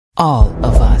All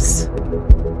of us.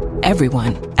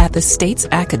 Everyone at the state's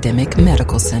academic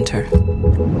medical center.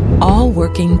 All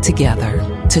working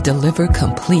together to deliver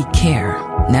complete care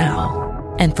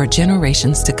now and for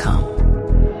generations to come.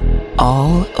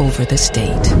 All over the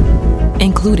state,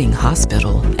 including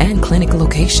hospital and clinic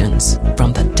locations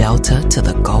from the Delta to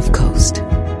the Gulf Coast.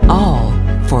 All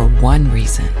for one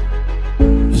reason.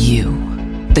 You,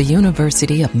 the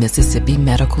University of Mississippi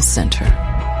Medical Center.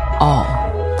 All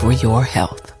for your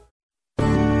health.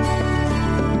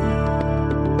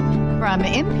 From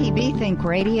MPB Think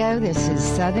Radio, this is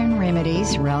Southern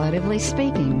Remedies, Relatively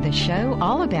Speaking, the show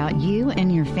all about you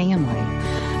and your family.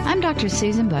 I'm Dr.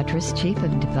 Susan Buttress, Chief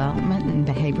of Development and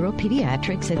Behavioral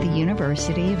Pediatrics at the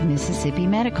University of Mississippi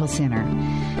Medical Center.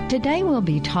 Today we'll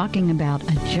be talking about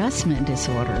adjustment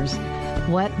disorders,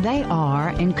 what they are,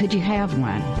 and could you have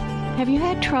one? Have you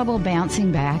had trouble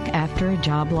bouncing back after a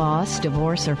job loss,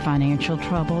 divorce, or financial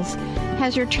troubles?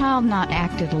 Has your child not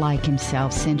acted like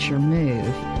himself since your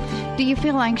move? Do you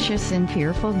feel anxious and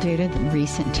fearful due to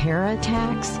recent terror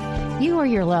attacks? You or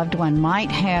your loved one might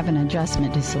have an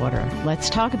adjustment disorder. Let's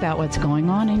talk about what's going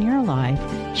on in your life.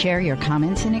 Share your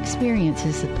comments and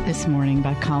experiences this morning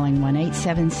by calling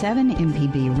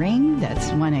 1-877-MPB-RING. That's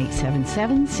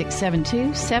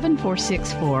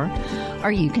 1-877-672-7464.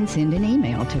 Or you can send an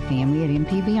email to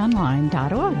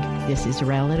family@mpbonline.org. This is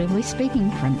Relatively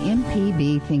Speaking from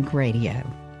MPB Think Radio.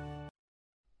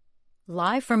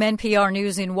 Live from NPR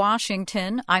News in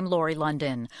Washington, I'm Lori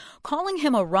London. Calling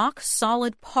him a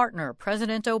rock-solid partner,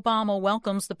 President Obama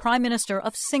welcomes the Prime Minister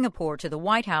of Singapore to the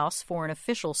White House for an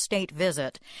official state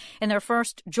visit. In their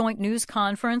first joint news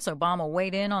conference, Obama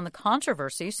weighed in on the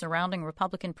controversy surrounding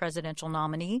Republican presidential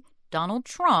nominee Donald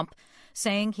Trump,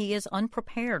 saying he is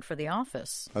unprepared for the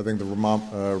office. I think the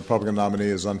Republican nominee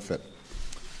is unfit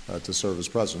to serve as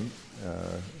president.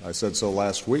 I said so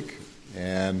last week,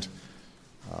 and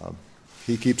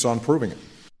he keeps on proving it.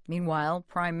 Meanwhile,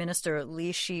 Prime Minister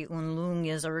Lee Hsien-loong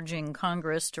is urging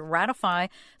Congress to ratify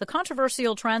the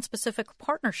controversial Trans-Pacific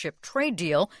Partnership trade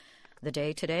deal. The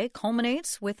day today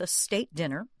culminates with a state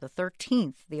dinner, the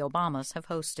 13th the Obamas have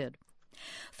hosted.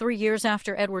 3 years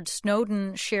after Edward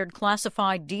Snowden shared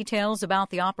classified details about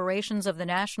the operations of the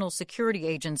National Security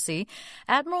Agency,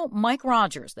 Admiral Mike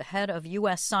Rogers, the head of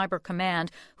U.S. Cyber Command,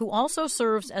 who also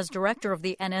serves as director of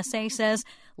the NSA, says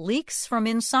leaks from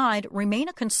inside remain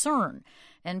a concern.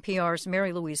 NPR's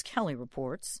Mary Louise Kelly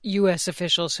reports. U.S.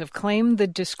 officials have claimed the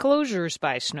disclosures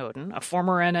by Snowden, a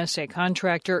former NSA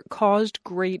contractor, caused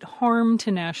great harm to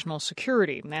national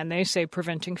security, and they say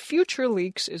preventing future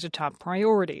leaks is a top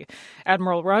priority.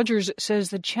 Admiral Rogers says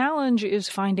the challenge is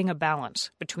finding a balance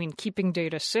between keeping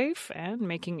data safe and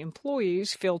making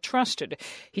employees feel trusted.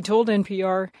 He told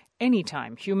NPR,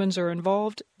 anytime humans are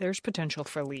involved, there's potential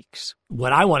for leaks.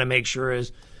 What I want to make sure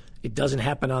is it doesn't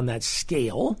happen on that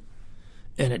scale,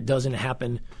 and it doesn't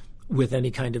happen with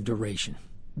any kind of duration.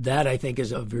 That, I think,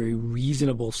 is a very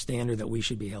reasonable standard that we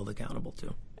should be held accountable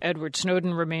to. Edward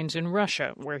Snowden remains in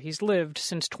Russia, where he's lived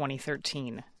since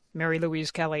 2013. Mary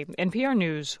Louise Kelly, NPR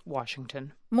News,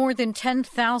 Washington. More than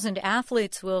 10,000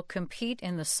 athletes will compete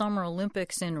in the Summer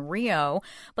Olympics in Rio,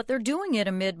 but they're doing it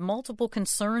amid multiple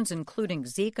concerns, including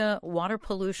Zika, water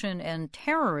pollution, and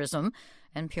terrorism.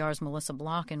 NPR's Melissa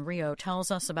Block in Rio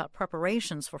tells us about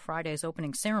preparations for Friday's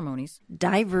opening ceremonies.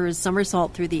 Divers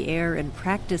somersault through the air in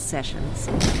practice sessions.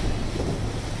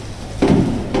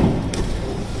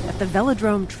 At the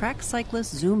velodrome, track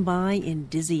cyclists zoom by in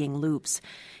dizzying loops.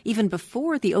 Even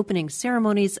before the opening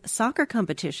ceremonies, soccer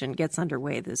competition gets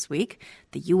underway this week.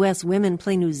 The U.S. women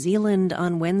play New Zealand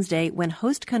on Wednesday when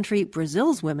host country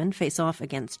Brazil's women face off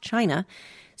against China.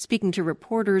 Speaking to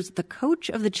reporters, the coach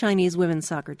of the Chinese women's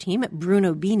soccer team,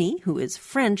 Bruno Bini, who is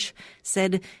French,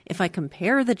 said, if I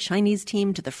compare the Chinese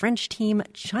team to the French team,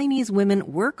 Chinese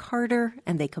women work harder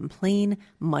and they complain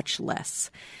much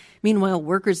less. Meanwhile,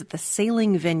 workers at the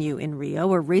sailing venue in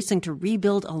Rio are racing to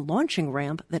rebuild a launching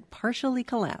ramp that partially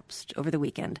collapsed over the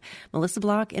weekend. Melissa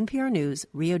Block, NPR News,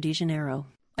 Rio de Janeiro.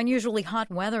 Unusually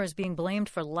hot weather is being blamed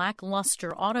for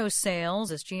lackluster auto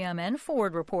sales as GM and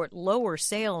Ford report lower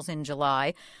sales in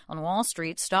July. On Wall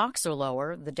Street, stocks are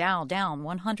lower, the Dow down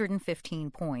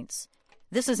 115 points.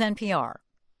 This is NPR.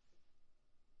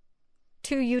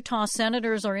 2 Utah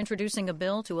senators are introducing a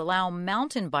bill to allow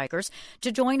mountain bikers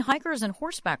to join hikers and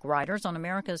horseback riders on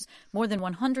America's more than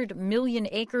 100 million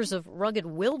acres of rugged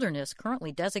wilderness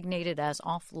currently designated as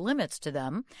off-limits to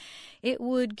them. It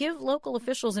would give local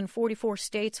officials in 44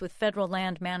 states with federal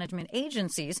land management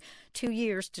agencies 2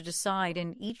 years to decide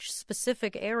in each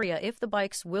specific area if the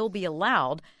bikes will be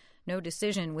allowed. No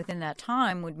decision within that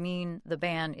time would mean the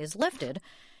ban is lifted.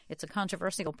 It's a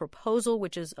controversial proposal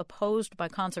which is opposed by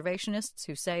conservationists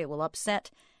who say it will upset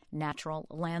natural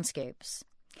landscapes.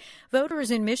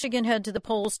 Voters in Michigan head to the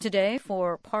polls today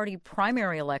for party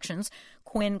primary elections.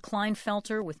 Quinn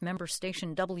Kleinfelter with member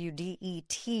station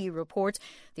WDET reports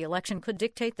the election could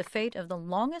dictate the fate of the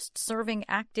longest-serving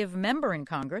active member in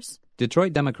Congress.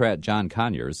 Detroit Democrat John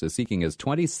Conyers is seeking his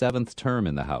 27th term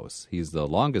in the House. He's the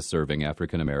longest-serving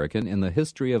African-American in the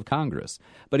history of Congress.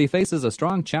 But he faces a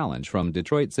strong challenge from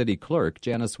Detroit City Clerk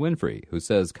Janice Winfrey, who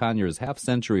says Conyers'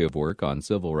 half-century of work on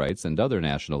civil rights and other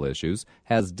national issues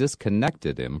has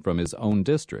disconnected him from his own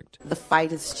district. The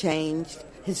fight has changed.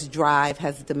 His drive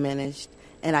has diminished.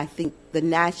 And I think the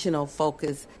national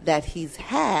focus that he's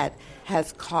had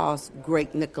has caused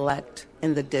great neglect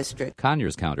in the district.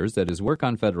 Conyers counters that his work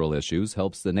on federal issues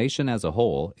helps the nation as a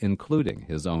whole, including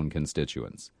his own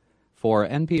constituents. For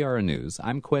NPR News,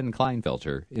 I'm Quinn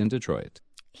Kleinfelter in Detroit.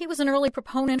 He was an early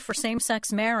proponent for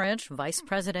same-sex marriage. Vice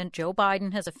President Joe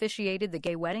Biden has officiated the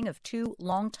gay wedding of two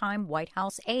longtime White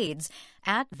House aides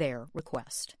at their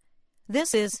request.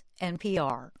 This is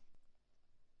NPR.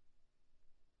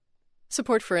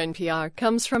 Support for NPR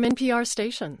comes from NPR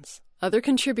stations. Other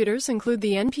contributors include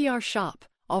the NPR Shop,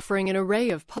 offering an array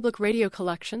of public radio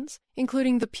collections,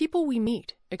 including The People We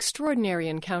Meet, extraordinary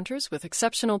encounters with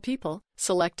exceptional people,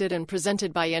 selected and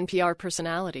presented by NPR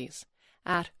personalities,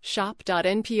 at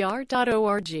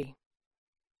shop.npr.org.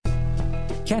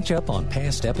 Catch up on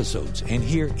past episodes and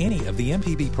hear any of the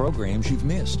MPB programs you've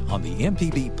missed on the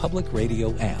MPB Public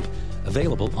Radio app.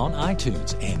 Available on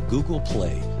iTunes and Google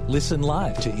Play. Listen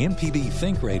live to MPB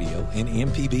Think Radio and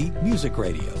MPB Music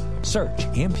Radio. Search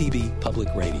MPB Public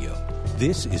Radio.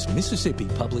 This is Mississippi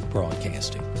Public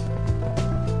Broadcasting.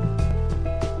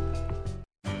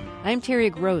 I'm Terry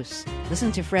Gross.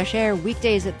 Listen to Fresh Air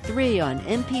weekdays at 3 on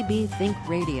MPB Think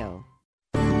Radio.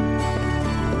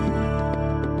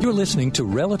 You're listening to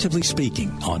Relatively Speaking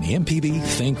on MPB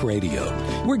Think Radio.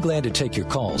 We're glad to take your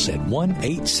calls at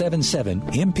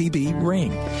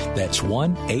 1-877-MPB-RING. That's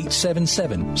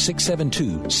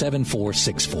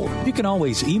 1-877-672-7464. You can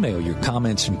always email your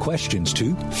comments and questions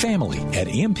to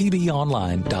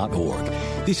family@mpbonline.org.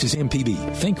 This is MPB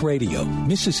Think Radio,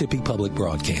 Mississippi Public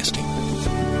Broadcasting.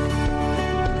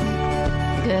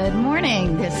 Good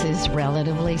morning. This is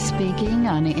Relatively Speaking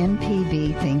on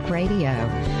MPB Think Radio.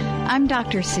 I'm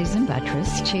Dr. Susan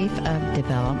Buttress, Chief of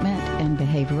Development and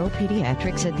Behavioral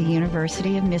Pediatrics at the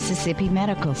University of Mississippi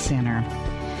Medical Center.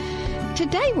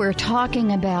 Today we're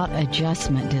talking about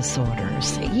adjustment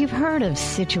disorders. You've heard of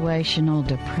situational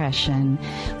depression.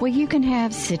 Well, you can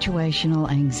have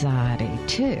situational anxiety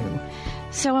too.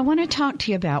 So I want to talk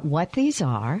to you about what these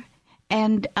are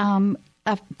and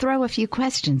throw a few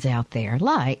questions out there,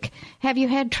 like, have you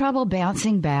had trouble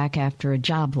bouncing back after a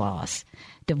job loss,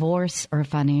 divorce, or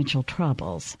financial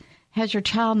troubles? Has your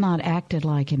child not acted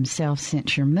like himself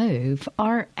since your move?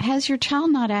 Or has your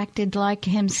child not acted like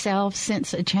himself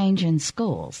since a change in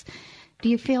schools? Do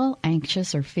you feel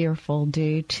anxious or fearful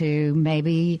due to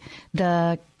maybe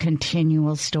the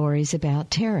continual stories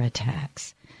about terror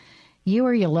attacks? You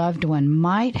or your loved one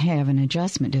might have an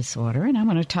adjustment disorder, and I'm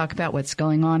going to talk about what's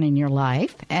going on in your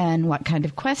life and what kind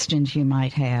of questions you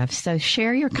might have. So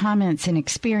share your comments and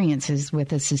experiences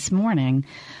with us this morning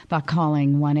by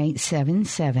calling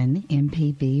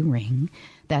 1-877-MPB-RING.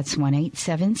 That's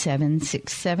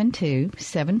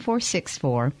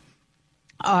 1-877-672-7464.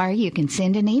 Or you can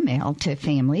send an email to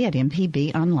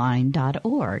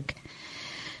family@mpbonline.org.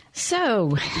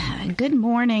 So, good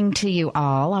morning to you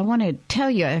all. I want to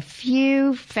tell you a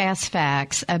few fast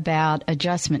facts about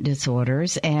adjustment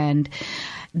disorders and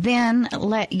then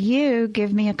let you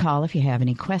give me a call if you have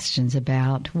any questions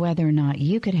about whether or not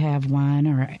you could have one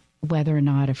or whether or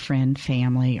not a friend,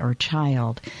 family, or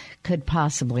child could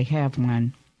possibly have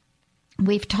one.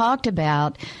 We've talked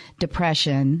about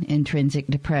depression, intrinsic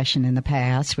depression in the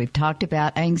past. We've talked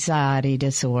about anxiety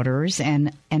disorders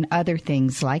and other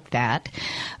things like that,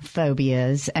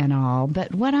 phobias and all.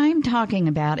 But what I'm talking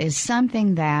about is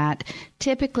something that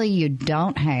typically you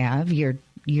don't have.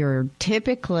 You're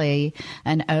typically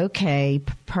an okay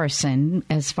person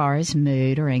as far as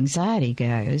mood or anxiety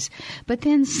goes. But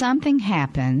then something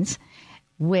happens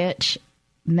which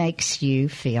makes you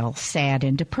feel sad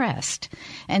and depressed.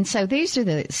 And so these are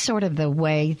the sort of the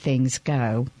way things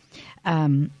go.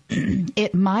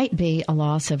 It might be a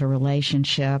loss of a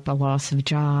relationship, a loss of a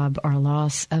job, or a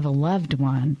loss of a loved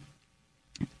one,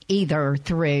 either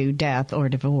through death or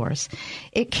divorce.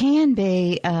 It can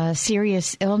be a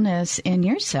serious illness in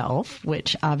yourself,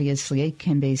 which obviously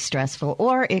can be stressful,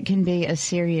 or it can be a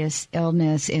serious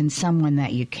illness in someone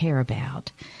that you care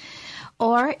about.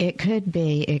 Or it could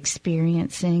be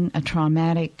experiencing a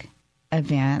traumatic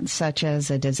event such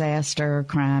as a disaster,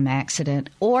 crime, accident,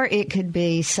 or it could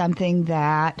be something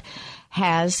that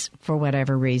has, for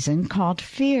whatever reason,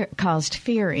 caused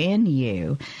fear in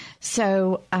you.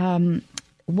 So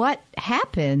what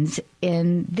happens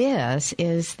in this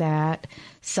is that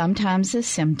sometimes the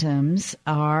symptoms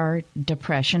are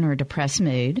depression or depressed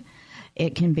mood.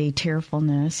 It can be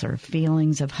tearfulness or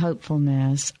feelings of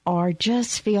hopefulness or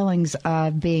just feelings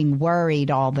of being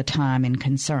worried all the time and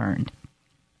concerned.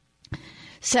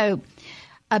 So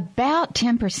about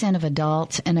 10% of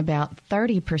adults and about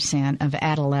 30% of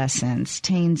adolescents,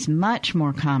 teens much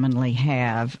more commonly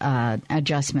have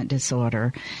adjustment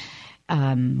disorder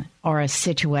or a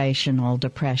situational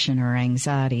depression or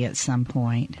anxiety at some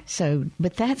point. So,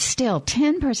 but that's still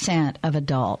 10% of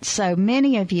adults. So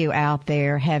many of you out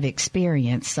there have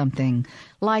experienced something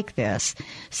like this.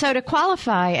 So to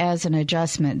qualify as an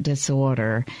adjustment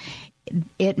disorder,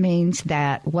 it means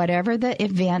that whatever the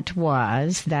event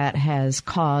was that has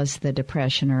caused the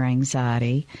depression or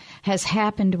anxiety has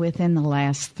happened within the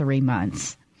last 3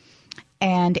 months.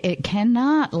 And it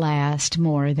cannot last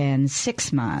more than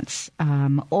 6 months,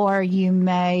 or you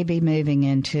may be moving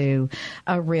into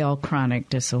a real chronic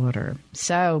disorder.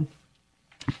 So,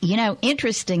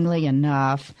 interestingly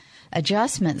enough,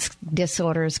 adjustment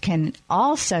disorders can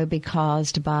also be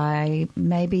caused by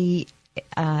maybe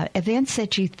events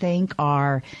that you think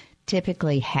are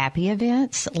typically happy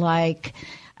events, like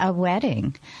a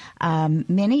wedding.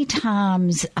 Many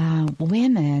times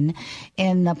women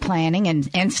in the planning,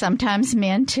 and sometimes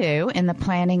men too, in the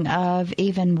planning of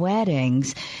even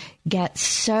weddings, get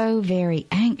so very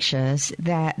anxious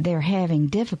that they're having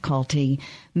difficulty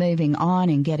moving on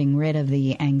and getting rid of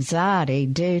the anxiety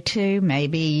due to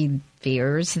maybe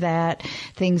fears that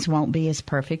things won't be as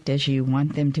perfect as you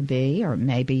want them to be, or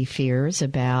maybe fears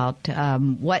about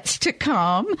what's to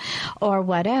come or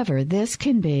whatever. This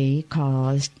can be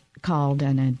called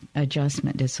an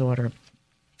adjustment disorder.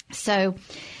 So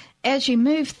as you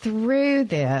move through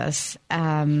this,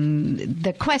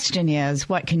 the question is,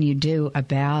 what can you do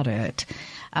about it?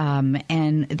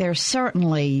 And there's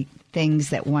certainly things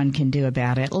that one can do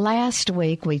about it. Last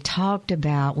week, we talked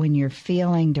about when you're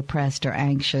feeling depressed or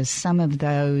anxious, some of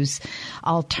those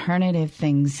alternative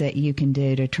things that you can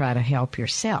do to try to help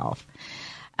yourself.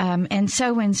 And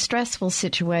so when stressful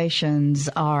situations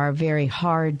are very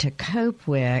hard to cope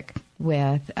with,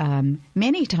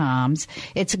 many times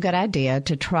it's a good idea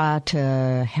to try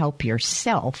to help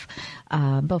yourself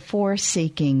before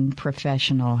seeking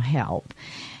professional help.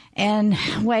 And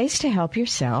ways to help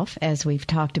yourself, as we've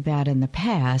talked about in the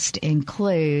past,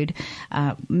 include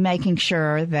making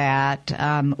sure that,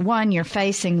 one, you're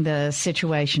facing the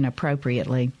situation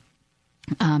appropriately.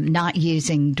 Not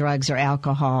using drugs or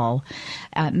alcohol,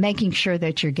 making sure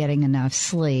that you're getting enough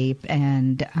sleep,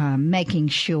 and making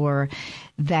sure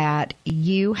that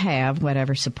you have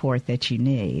whatever support that you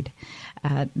need.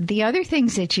 The other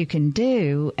things that you can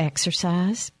do,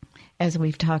 exercise, as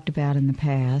we've talked about in the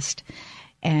past,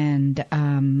 and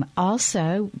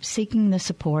also seeking the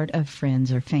support of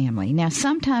friends or family. Now,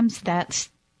 sometimes that's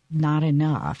not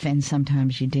enough, and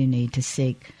sometimes you do need to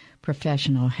seek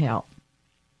professional help.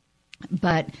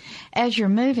 But as you're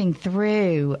moving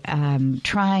through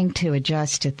trying to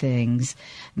adjust to things,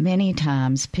 many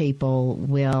times people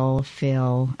will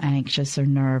feel anxious or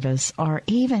nervous or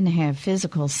even have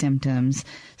physical symptoms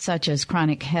such as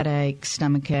chronic headache,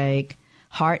 stomachache,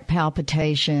 heart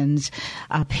palpitations.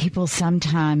 People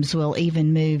sometimes will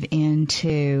even move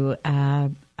into a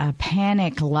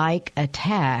panic-like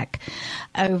attack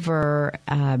over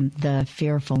the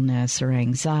fearfulness or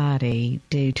anxiety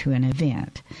due to an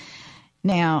event.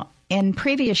 Now, in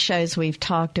previous shows, we've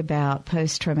talked about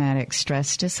post-traumatic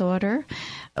stress disorder,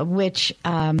 which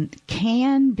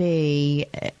can be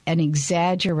an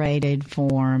exaggerated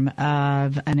form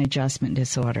of an adjustment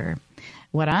disorder.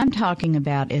 What I'm talking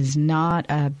about is not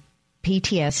a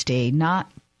PTSD,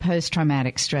 not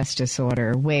post-traumatic stress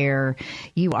disorder, where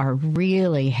you are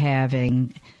really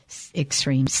having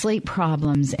extreme sleep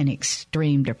problems and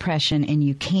extreme depression, and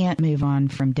you can't move on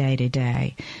from day to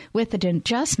day. With an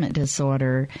adjustment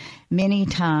disorder, many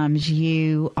times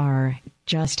you are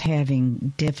just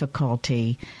having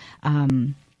difficulty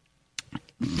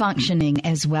functioning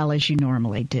as well as you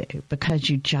normally do because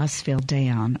you just feel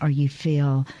down or you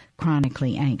feel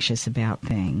chronically anxious about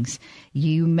things.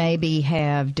 You maybe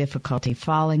have difficulty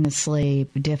falling asleep,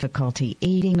 difficulty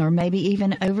eating, or maybe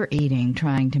even overeating,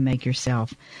 trying to make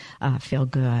yourself feel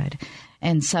good.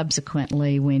 And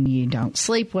subsequently, when you don't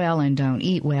sleep well and don't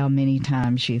eat well, many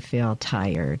times you feel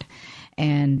tired.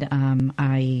 And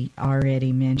I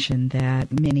already mentioned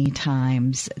that many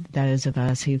times those of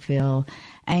us who feel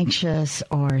anxious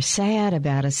or sad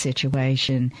about a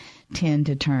situation tend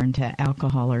to turn to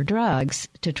alcohol or drugs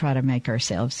to try to make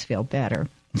ourselves feel better.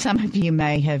 Some of you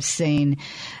may have seen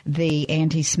the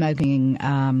anti-smoking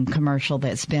commercial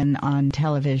that's been on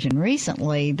television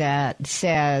recently that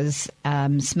says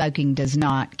smoking does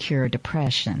not cure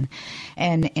depression.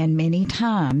 And many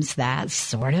times that's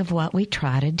sort of what we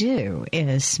try to do,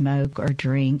 is smoke or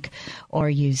drink or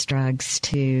use drugs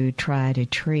to try to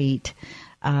treat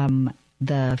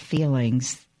the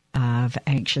feelings of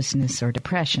anxiousness or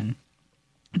depression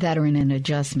that are in an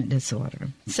adjustment disorder.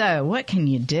 So what can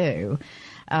you do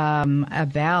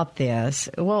about this?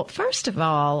 Well, first of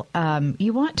all,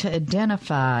 you want to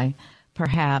identify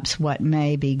perhaps what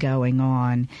may be going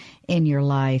on in your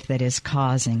life that is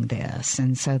causing this.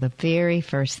 And so the very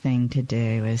first thing to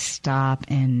do is stop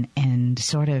and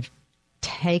sort of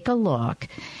take a look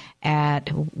at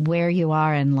where you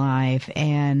are in life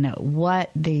and what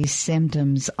these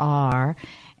symptoms are,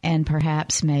 and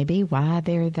perhaps maybe why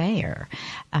they're there.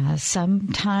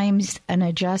 Sometimes an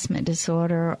adjustment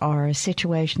disorder or a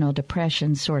situational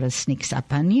depression sort of sneaks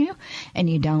up on you, and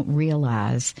you don't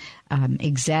realize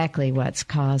exactly what's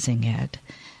causing it.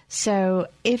 So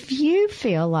if you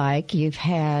feel like you've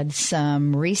had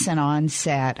some recent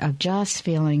onset of just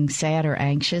feeling sad or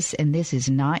anxious, and this is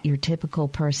not your typical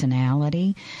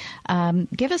personality,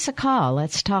 give us a call.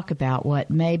 Let's talk about what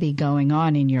may be going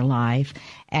on in your life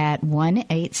at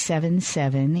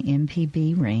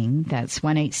 1-877-MPB-RING. That's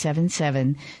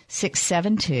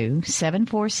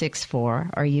 1-877-672-7464,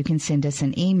 or you can send us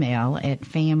an email at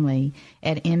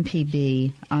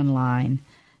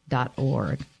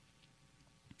family@mpbonline.org.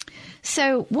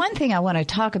 So one thing I want to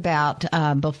talk about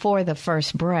before the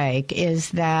first break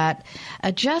is that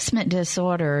adjustment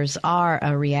disorders are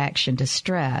a reaction to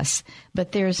stress,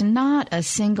 but there's not a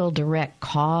single direct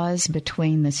cause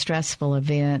between the stressful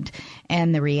event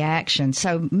and the reaction.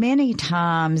 So many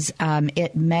times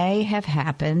it may have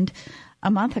happened a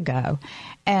month ago,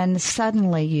 and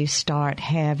suddenly you start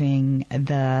having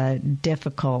the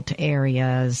difficult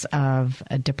areas of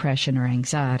depression or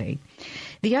anxiety.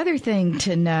 The other thing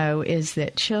to know is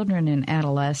that children and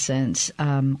adolescents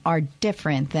are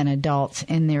different than adults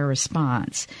in their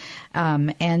response.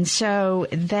 And so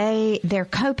their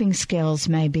coping skills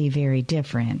may be very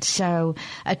different. So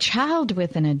a child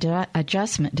with an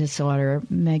adjustment disorder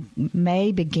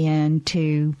may begin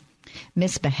to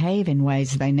misbehave in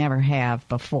ways they never have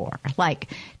before, like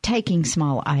taking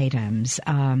small items,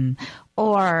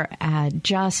 or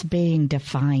just being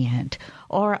defiant,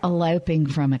 or eloping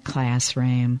from a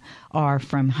classroom or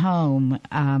from home,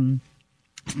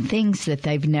 things that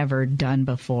they've never done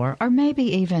before, or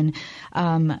maybe even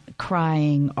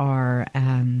crying or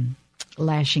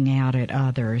lashing out at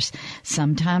others.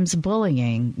 Sometimes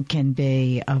bullying can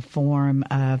be a form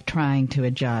of trying to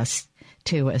adjust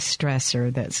to a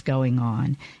stressor that's going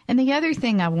on. And the other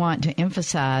thing I want to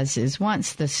emphasize is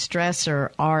once the stressor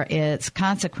or its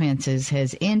consequences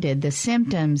has ended, the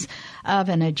symptoms of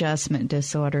an adjustment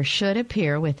disorder should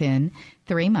appear within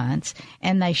 3 months,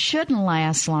 and they shouldn't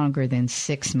last longer than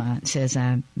 6 months, as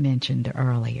I mentioned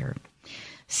earlier.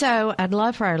 So I'd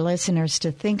love for our listeners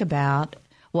to think about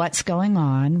what's going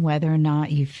on, whether or not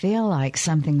you feel like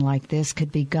something like this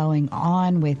could be going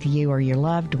on with you or your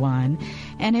loved one.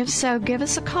 And if so, give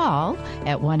us a call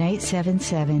at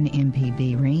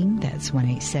 1-877-MPB-RING. That's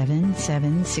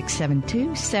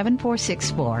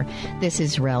 1-877-672-7464. This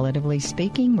is Relatively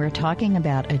Speaking. We're talking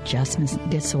about adjustment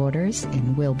disorders,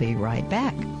 and we'll be right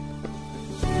back.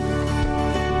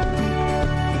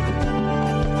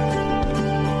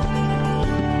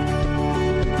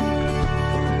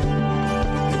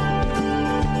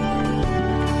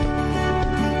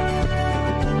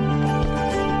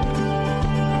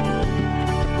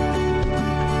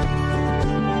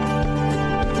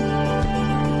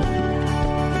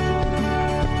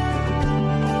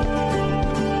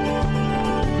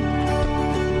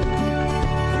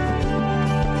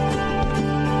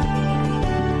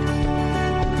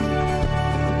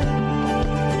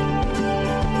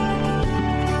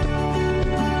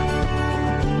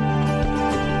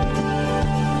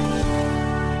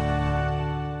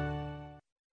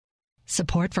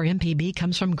 Support for MPB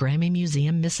comes from Grammy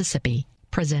Museum, Mississippi,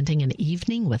 presenting an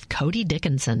evening with Cody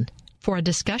Dickinson for a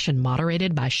discussion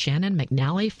moderated by Shannon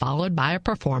McNally, followed by a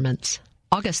performance.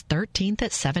 August 13th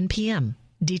at 7 p.m.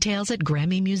 Details at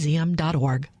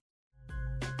GrammyMuseum.org.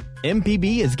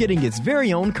 MPB is getting its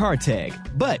very own car tag.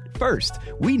 But first,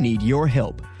 we need your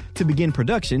help. To begin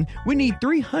production, we need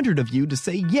 300 of you to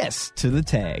say yes to the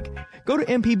tag. Go to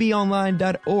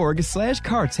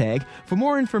mpbonline.org/car-tag for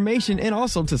more information and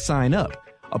also to sign up.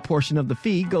 A portion of the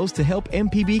fee goes to help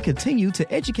MPB continue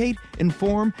to educate,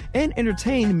 inform, and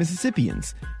entertain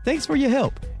Mississippians. Thanks for your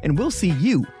help, and we'll see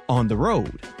you on the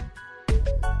road.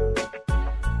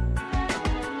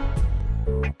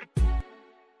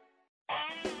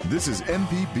 This is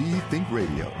MPB Think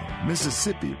Radio,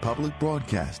 Mississippi Public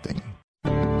Broadcasting.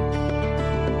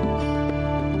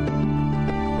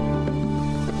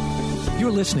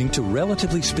 You're listening to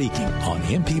Relatively Speaking on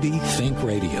MPB Think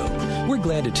Radio. We're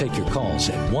glad to take your calls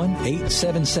at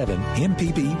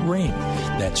 1-877-MPB-RING.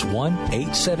 That's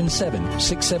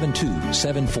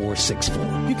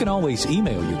 1-877-672-7464. You can always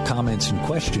email your comments and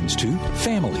questions to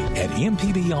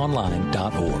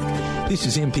family@mpbonline.org. This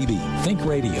is MPB Think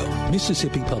Radio,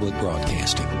 Mississippi Public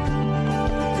Broadcasting.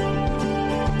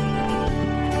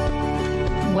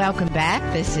 Welcome back.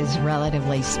 This is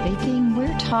Relatively Speaking.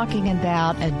 We're talking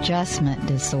about adjustment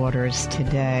disorders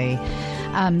today.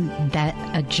 That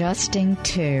adjusting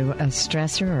to a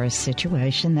stressor or a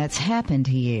situation that's happened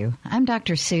to you. I'm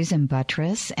Dr. Susan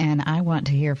Buttross, and I want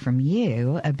to hear from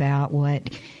you about what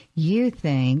you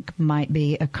think might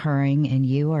be occurring in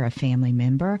you or a family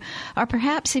member, or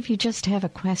perhaps if you just have a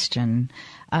question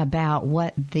about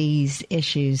what these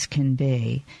issues can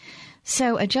be.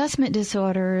 So adjustment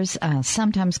disorders,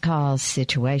 sometimes called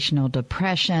situational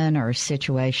depression or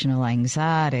situational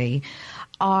anxiety,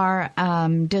 are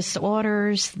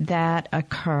disorders that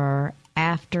occur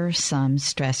after some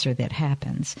stressor that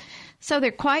happens. So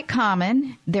they're quite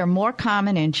common. They're more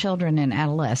common in children and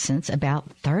adolescents. About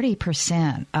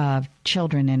 30% of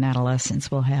children and adolescents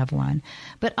will have one.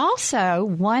 But also,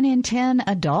 1 in 10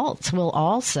 adults will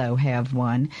also have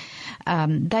one.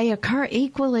 They occur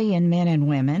equally in men and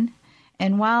women.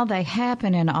 And while they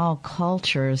happen in all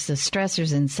cultures, the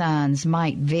stressors and signs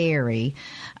might vary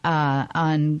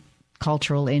on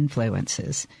cultural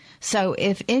influences. So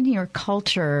if in your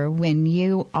culture, when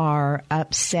you are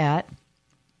upset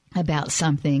about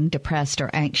something, depressed or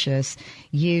anxious,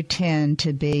 you tend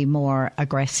to be more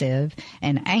aggressive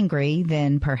and angry,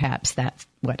 then perhaps that's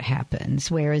what happens.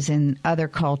 Whereas in other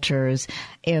cultures,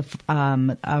 if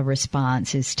a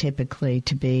response is typically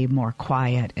to be more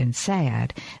quiet and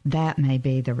sad, that may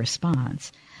be the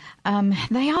response.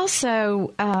 They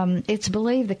also, it's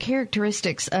believed the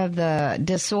characteristics of the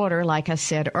disorder, like I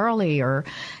said earlier,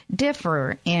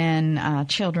 differ in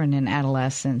children and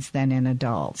adolescents than in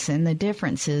adults. And the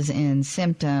differences in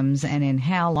symptoms and in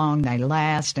how long they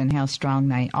last and how strong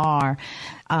they are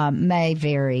may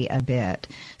vary a bit.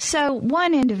 So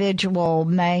one individual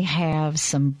may have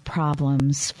some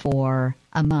problems for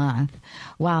a month,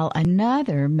 while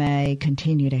another may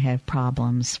continue to have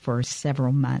problems for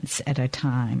several months at a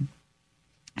time.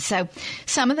 So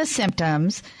some of the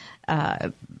symptoms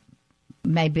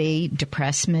may be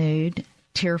depressed mood,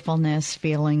 tearfulness,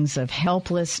 feelings of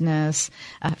helplessness,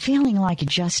 feeling like you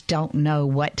just don't know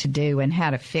what to do and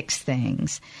how to fix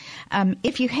things.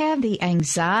 If you have the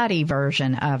anxiety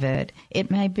version of it, it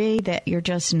may be that you're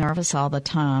just nervous all the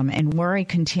time and worry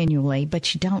continually,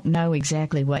 but you don't know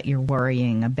exactly what you're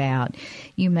worrying about.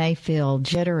 You may feel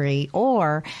jittery,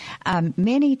 or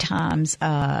many times,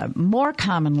 more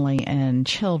commonly in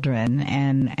children,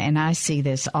 and I see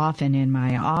this often in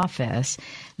my office,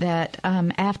 that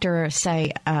after,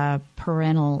 say, a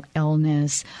parental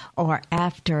illness, or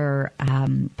after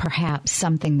perhaps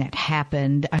something that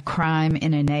happened, a crime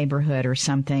in a neighborhood or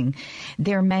something,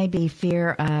 there may be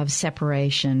fear of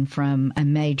separation from a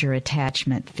major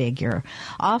attachment figure.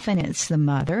 Often it's the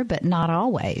mother, but not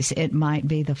always. It might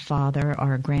be the father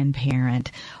or a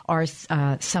grandparent or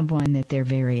someone that they're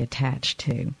very attached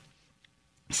to.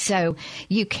 So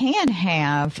you can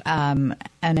have an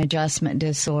adjustment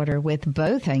disorder with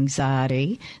both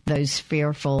anxiety, those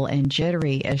fearful and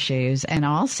jittery issues, and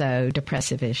also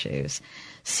depressive issues.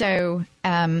 So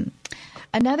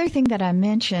another thing that I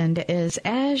mentioned is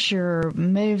as you're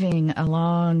moving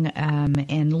along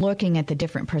and looking at the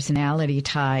different personality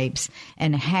types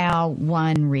and how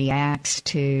one reacts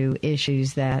to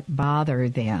issues that bother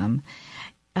them,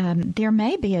 there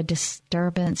may be a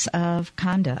disturbance of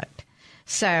conduct.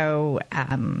 So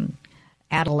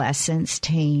adolescents,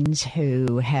 teens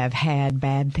who have had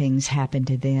bad things happen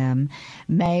to them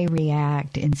may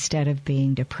react, instead of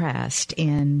being depressed,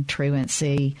 in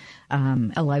truancy,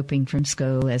 eloping from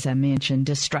school, as I mentioned,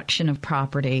 destruction of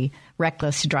property,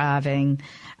 reckless driving,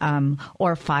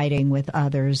 or fighting with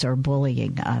others or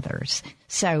bullying others.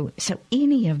 So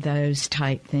any of those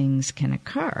type things can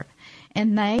occur.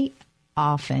 And they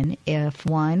often, if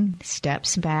one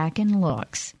steps back and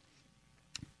looks,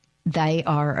 they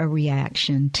are a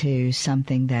reaction to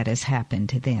something that has happened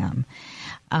to them.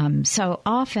 So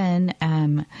often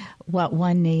what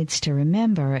one needs to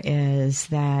remember is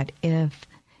that if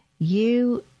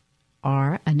you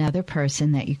or another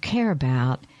person that you care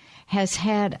about has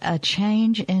had a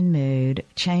change in mood,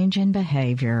 change in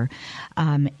behavior,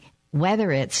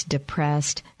 whether it's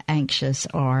depressed, anxious,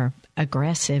 or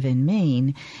aggressive and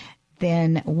mean,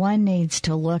 then one needs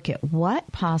to look at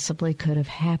what possibly could have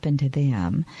happened to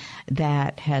them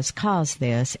that has caused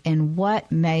this and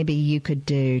what maybe you could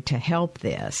do to help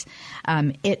this.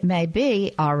 It may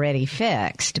be already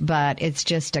fixed, but it's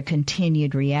just a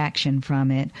continued reaction from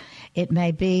it. It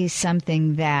may be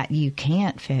something that you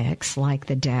can't fix, like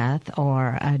the death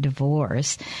or a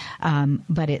divorce,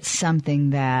 but it's something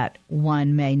that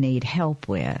one may need help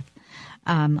with.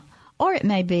 Or it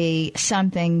may be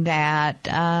something that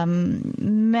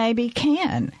maybe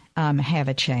can have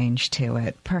a change to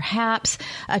it. Perhaps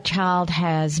a child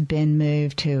has been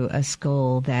moved to a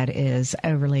school that is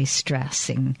overly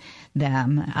stressing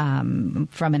them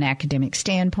from an academic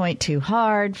standpoint, too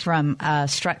hard, from a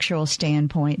structural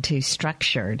standpoint, too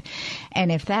structured.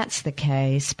 And if that's the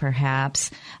case,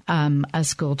 perhaps a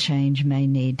school change may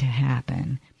need to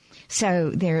happen.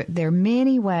 So there are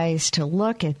many ways to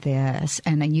look at this,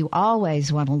 and you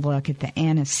always want to look at the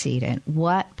antecedent,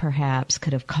 what perhaps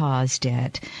could have caused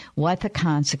it, what the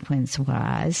consequence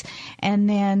was, and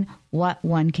then what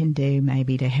one can do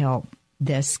maybe to help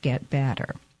this get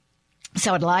better.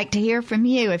 So I'd like to hear from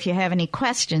you if you have any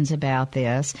questions about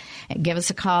this. Give us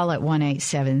a call at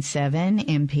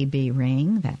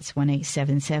 1-877-MPB-RING. That's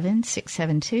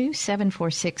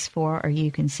 1-877-672-7464, or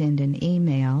you can send an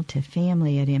email to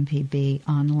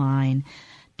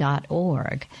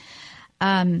family@mpbonline.org.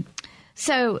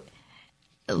 So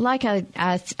like I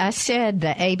said,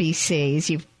 the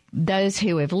ABCs, those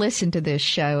who have listened to this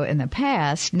show in the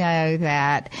past know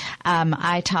that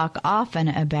I talk often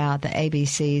about the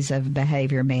ABCs of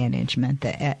behavior management,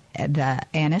 the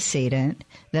antecedent,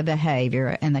 the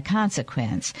behavior, and the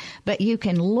consequence. But you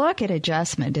can look at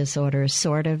adjustment disorders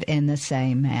sort of in the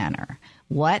same manner.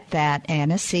 What that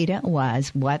antecedent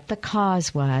was, what the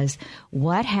cause was,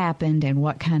 what happened, and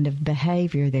what kind of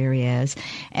behavior there is.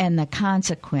 And the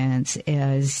consequence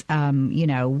is,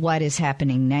 what is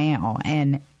happening now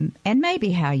and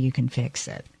maybe how you can fix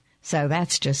it. So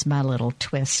that's just my little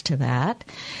twist to that.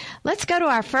 Let's go to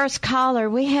our first caller.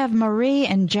 We have Marie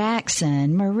in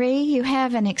Jackson. Marie, you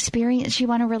have an experience you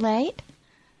want to relate?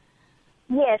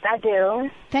 Yes, I do.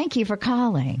 Thank you for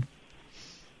calling.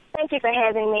 Thank you for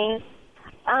having me.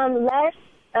 Last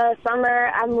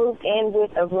summer, I moved in with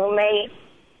a roommate,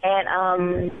 and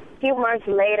a few months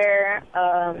later,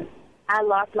 I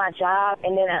lost my job,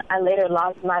 and then I later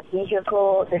lost my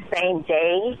vehicle the same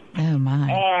day. Oh,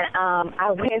 my. And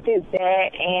I went through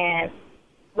that,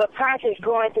 but prior to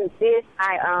going through this,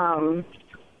 I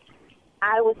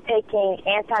was taking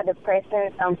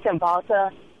antidepressants,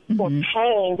 Cymbalta, for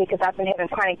pain, because I've been having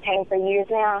chronic pain for years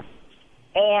now.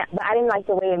 But I didn't like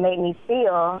the way it made me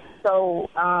feel. So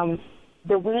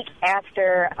the week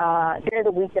after, during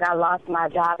the week that I lost my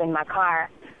job in my car,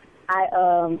 I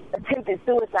attempted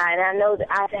suicide. And I know that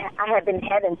I have been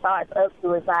having thoughts of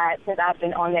suicide since I've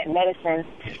been on that medicine.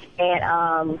 And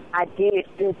I did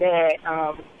do that,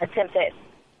 attempt that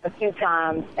a few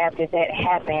times after that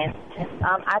happened.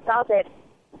 I thought that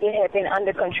it had been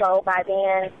under control by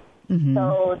then. Mm-hmm.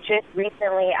 So just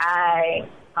recently I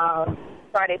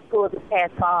started school this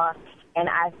past fall, and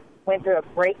I went through a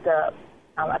breakup,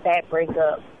 a bad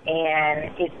breakup,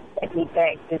 and it took me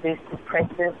back to this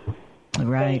depressive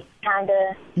right kind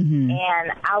of. Mm-hmm.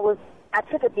 And I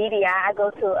took a BDI. I go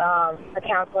to a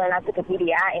counselor, and I took a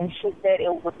BDI, and she said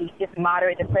it would be just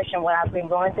moderate depression, what I've been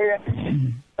going through.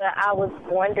 Mm-hmm. But I was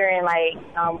wondering,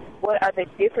 what are the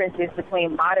differences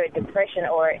between moderate depression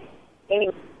or any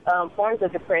forms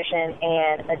of depression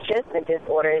and adjustment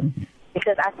disorders? Mm-hmm.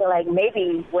 Because I feel like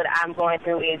maybe what I'm going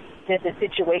through is just a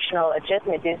situational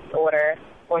adjustment disorder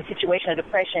or situational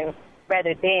depression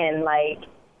rather than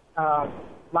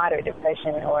moderate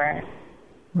depression or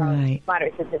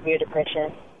moderate to severe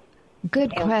depression.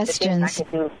 Good questions.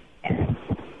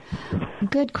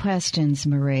 Good questions,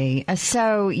 Marie.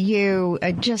 So you,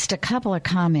 just a couple of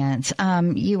comments.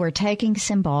 You were taking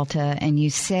Cymbalta, and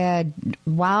you said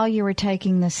while you were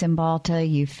taking the Cymbalta,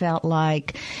 you felt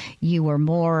like you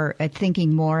were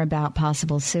thinking more about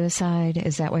possible suicide.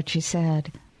 Is that what you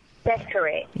said? That's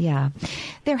correct. Yeah.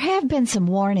 There have been some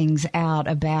warnings out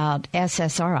about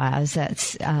SSRIs,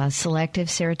 that's selective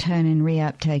serotonin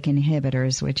reuptake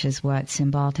inhibitors, which is what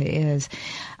Cymbalta is.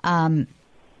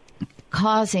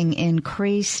 causing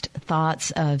increased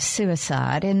thoughts of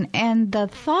suicide. And the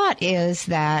thought is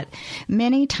that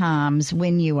many times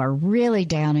when you are really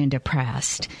down and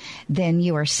depressed, then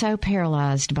you are so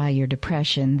paralyzed by your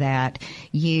depression that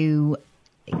you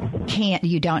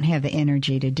don't have the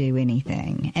energy to do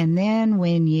anything. And then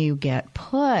when you get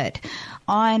put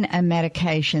on a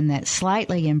medication that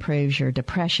slightly improves your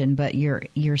depression, but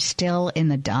you're still in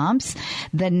the dumps,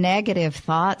 the negative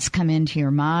thoughts come into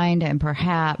your mind, and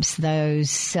perhaps those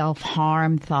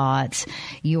self-harm thoughts,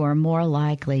 you are more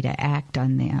likely to act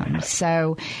on them.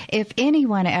 So if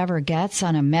anyone ever gets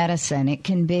on a medicine, it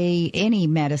can be any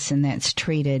medicine that's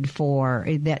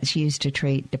used to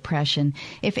treat depression.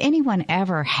 If anyone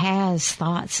ever has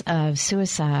thoughts of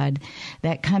suicide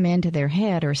that come into their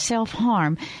head or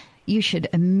self-harm, you should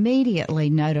immediately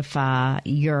notify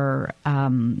your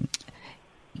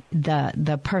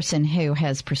the person who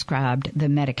has prescribed the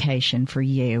medication for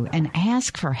you and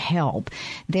ask for help.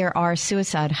 There are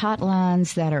suicide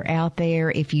hotlines that are out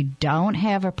there if you don't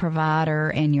have a provider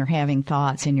and you're having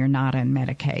thoughts and you're not on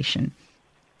medication.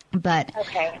 But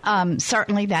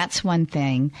certainly that's one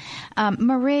thing.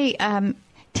 Marie,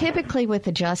 typically with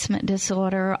adjustment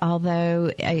disorder,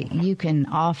 although you can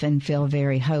often feel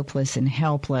very hopeless and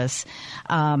helpless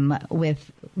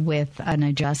with an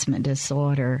adjustment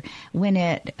disorder, when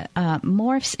it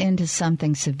morphs into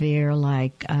something severe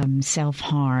like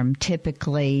self-harm,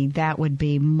 typically that would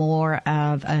be more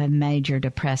of a major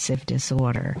depressive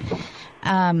disorder.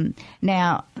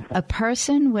 Now, a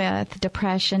person with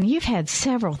depression, you've had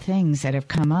several things that have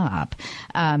come up.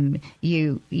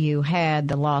 You had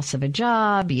the loss of a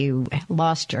job, you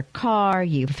lost your car,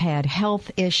 you've had health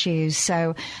issues.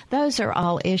 So those are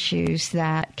all issues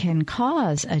that can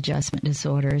cause adjustment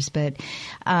disorders. But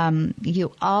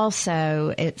you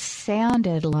also, it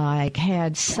sounded like,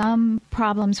 had some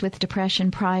problems with depression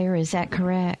prior. Is that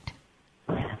correct?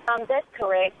 That's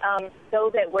correct.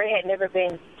 Those that were had never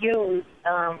been used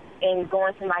in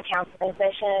going to my counseling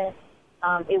session.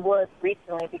 It was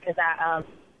recently because I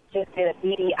just did a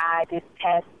BDI this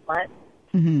past month,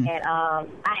 and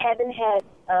I haven't had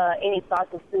any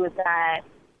thoughts of suicide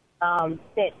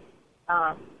since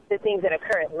the things that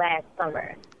occurred last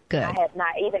summer. Good. I have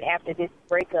not, even after this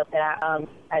breakup that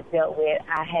I dealt with,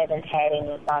 I haven't had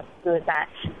any thoughts of suicide.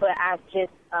 But I've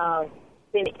just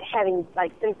been having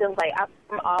like symptoms like I'm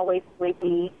always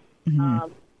sleepy.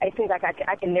 It seems like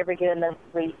I can never get enough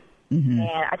sleep, and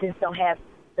I just don't have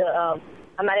the.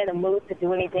 I'm not in the mood to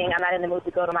do anything. I'm not in the mood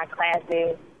to go to my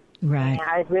classes. Right. And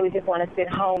I really just want to sit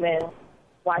home and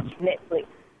watch Netflix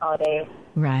all day.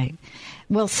 Right.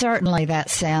 Well, certainly that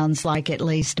sounds like at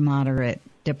least moderate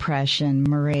depression,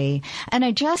 Marie. An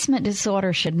adjustment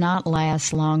disorder should not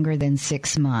last longer than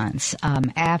 6 months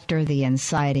after the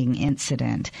inciting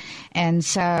incident. And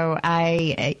so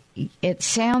it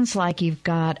sounds like you've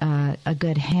got a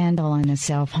good handle on the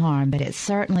self-harm, but it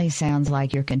certainly sounds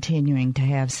like you're continuing to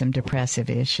have some depressive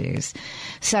issues.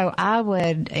 So I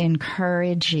would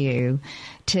encourage you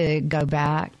to go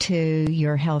back to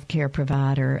your healthcare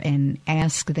provider and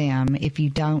ask them if you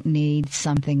don't need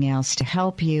something else to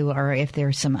help you or if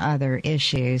there's some other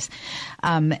issues.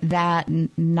 That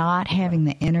not having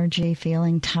the energy,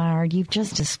 feeling tired, you've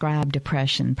just described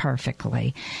depression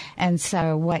perfectly. And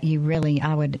so what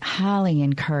I would highly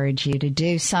encourage you to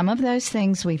do some of those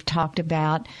things we've talked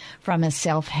about from a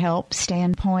self-help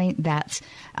standpoint. That's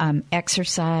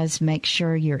exercise, make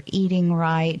sure you're eating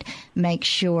right, make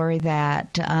sure that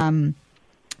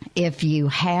if you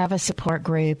have a support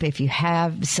group, if you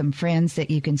have some friends that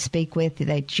you can speak with,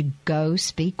 that you go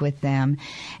speak with them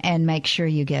and make sure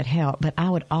you get help. But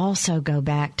I would also go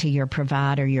back to your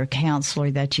provider, your counselor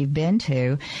that you've been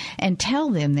to, and tell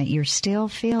them that you're still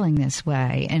feeling this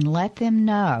way and let them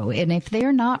know. And if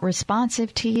they're not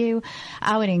responsive to you,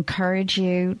 I would encourage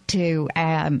you to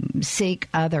seek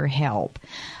other help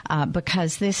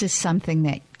because this is something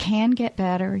that can get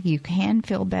better, you can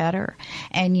feel better,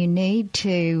 and you need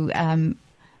to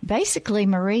basically,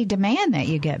 Marie, demand that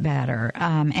you get better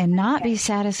and not be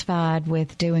satisfied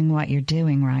with doing what you're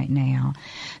doing right now.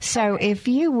 So if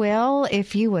you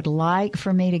would like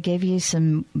for me to give you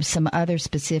some other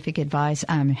specific advice,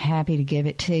 I'm happy to give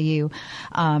it to you.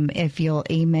 If you'll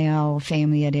email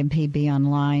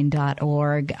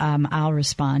family@mpbonline.org, I'll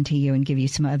respond to you and give you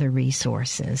some other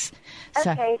resources.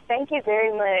 Okay, thank you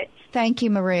very much. Thank you,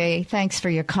 Marie. Thanks for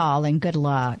your call and good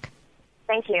luck.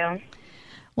 Thank you.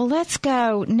 Well, let's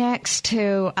go next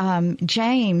to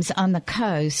James on the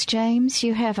coast. James,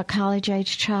 you have a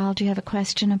college-age child you have a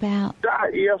question about?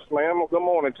 Yes, ma'am. Good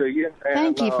morning to you. And,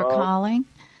 thank you for calling.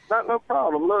 No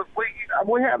problem. Look, we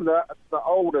have the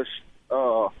oldest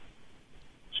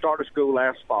started school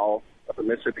last fall. up at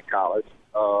Mississippi College.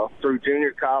 Through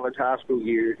junior college, high school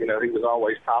years, he was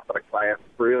always top of the class,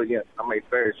 brilliant.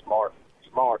 Very smart.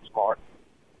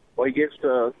 Well, he gets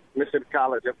to Mississippi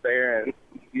College up there, and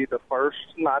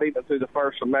not even through the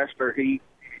first semester, he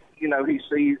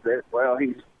sees that, well,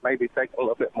 he's maybe taking a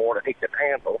little bit more than he can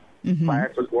handle. Mm-hmm.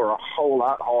 Classes were a whole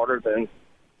lot harder than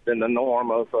the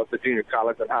norm of the junior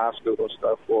college and high school and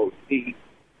stuff. Well, he,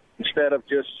 instead of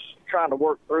just trying to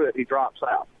work through it, he drops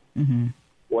out. Mm-hmm.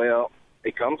 Well,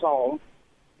 he comes home,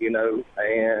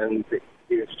 and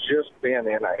it's just been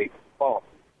in a funk.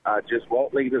 Just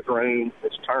won't leave his room.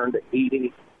 It's turned to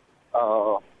eating.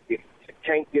 You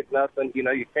can't get nothing.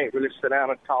 You can't really sit down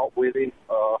and talk with him.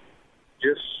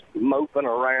 Just moping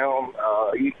around.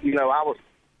 I was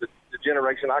the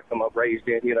generation I come up raised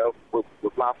in,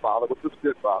 with my father, which was a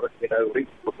good father. He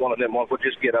was one of them ones, well,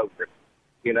 just get over it.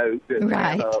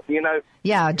 Right. And,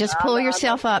 yeah, just pull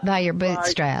yourself up by your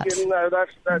bootstraps. Right.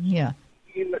 That's yeah.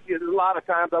 A lot of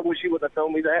times I wish you would have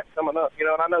told me that coming up, and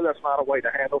I know that's not a way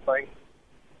to handle things.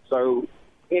 So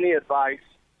any advice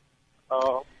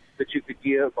that you could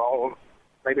give on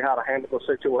maybe how to handle the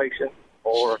situation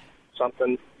or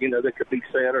something, that could be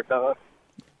said or done?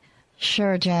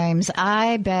 Sure, James.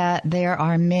 I bet there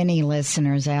are many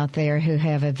listeners out there who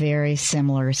have a very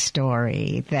similar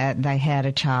story, that they had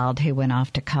a child who went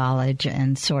off to college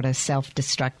and sort of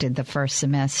self-destructed the first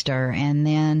semester, and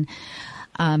then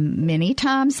many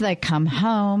times they come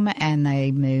home and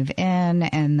they move in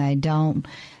and they don't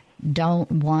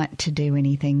want to do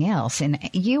anything else. And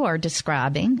you are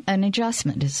describing an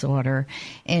adjustment disorder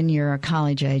in your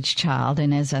college-age child.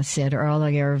 And as I said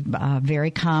earlier,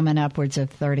 very common, upwards of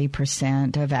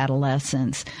 30% of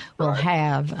adolescents will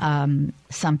have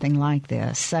something like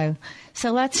this. So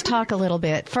let's talk a little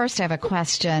bit. First, I have a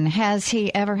question. Has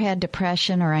he ever had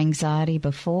depression or anxiety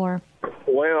before?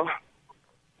 Well,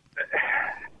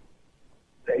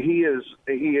 he is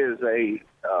a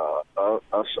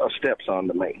stepson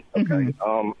to me. Okay.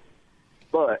 Mm-hmm.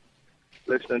 But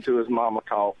listening to his mama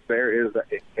talk, there is,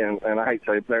 and I hate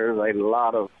to say, there is a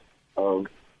lot of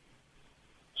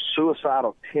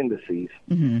suicidal tendencies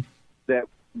mm-hmm. that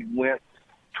went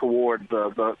toward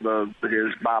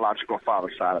his biological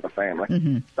father's side of the family.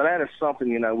 Mm-hmm. So that is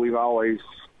something, we've always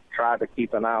tried to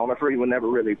keep an eye on. That's the reason we never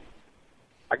really,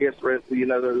 I guess, the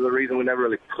reason we never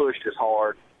really pushed as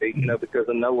hard, because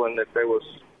of knowing that there was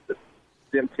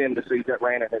them tendencies that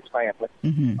ran in his family.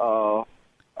 Mm-hmm.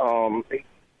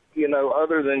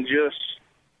 Other than just,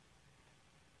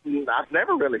 I've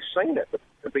never really seen it, but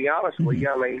to be honest with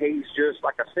you, he's just,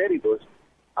 like I said, he was,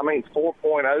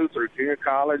 4.0 through junior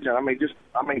college,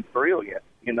 and brilliant,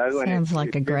 Sounds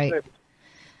like a great.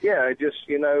 Yeah, just,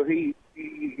 he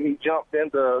jumped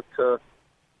into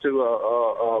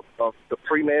the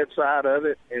pre-med side of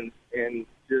it, and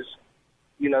just,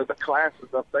 the classes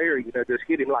up there, just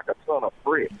hit him like a ton of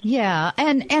bricks. Yeah,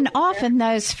 and often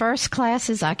those first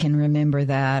classes, I can remember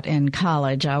that in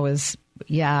college. I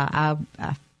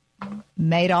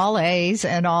made all A's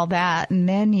and all that, and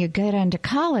then you get into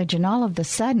college, and all of a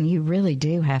sudden you really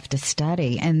do have to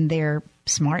study, and they're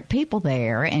smart people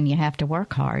there, and you have to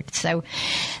work hard. So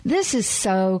this is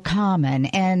so common.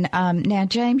 And now,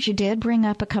 James, you did bring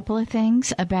up a couple of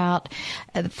things about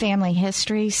family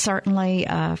history. Certainly,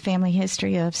 family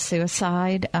history of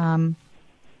suicide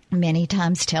many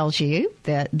times tells you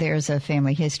that there's a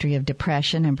family history of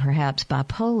depression and perhaps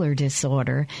bipolar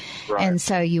disorder. Right. And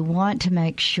so you want to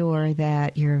make sure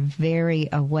that you're very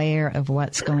aware of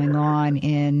what's going on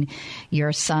in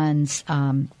your son's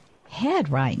head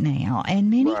right now. And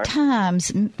many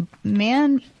times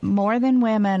men more than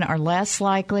women are less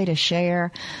likely to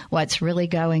share what's really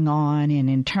going on and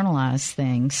internalize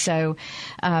things. So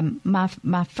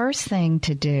my first thing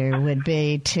to do would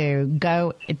be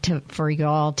for you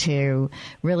all to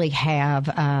really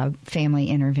have family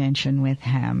intervention with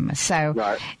him.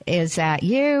 So is that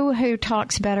you who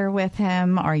talks better with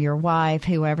him, or your wife,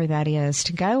 whoever that is,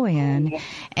 to go in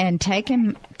and take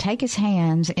his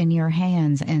hands in your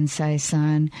hands and say,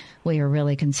 son, we are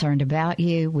really concerned about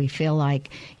you. We feel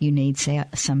like you need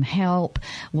some help.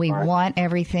 We want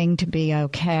everything to be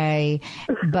okay,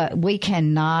 but we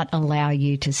cannot allow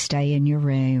you to stay in your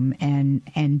room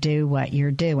and do what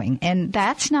you're doing. And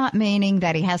that's not meaning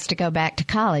that he has to go back to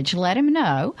college. Let him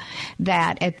know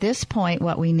that at this point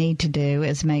what we need to do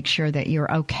is make sure that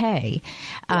you're okay.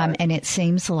 And it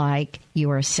seems like you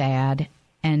are sad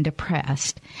and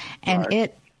depressed.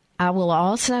 And I will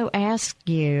also ask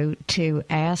you to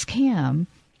ask him,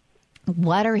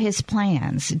 what are his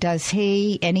plans? Does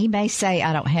he, and he may say,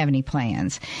 I don't have any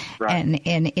plans. And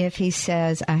if he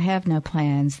says, I have no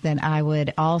plans, then I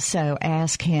would also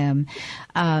ask him,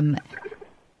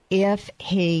 if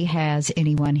he has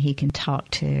anyone he can talk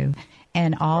to,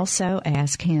 and also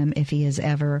ask him if he has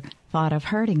ever thought of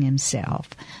hurting himself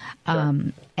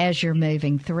as you're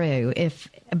moving through.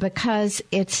 Because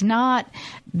it's not,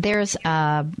 there's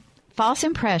a false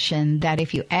impression that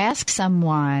if you ask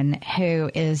someone who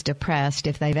is depressed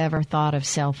if they've ever thought of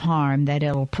self-harm, that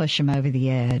it'll push them over the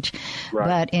edge. Right.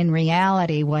 But in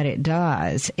reality, what it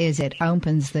does is it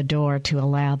opens the door to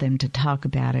allow them to talk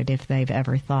about it if they've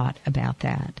ever thought about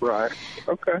that. Right.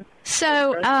 Okay.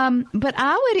 So, but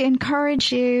I would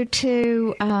encourage you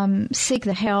to seek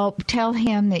the help, tell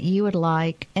him that you would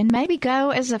like, and maybe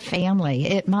go as a family.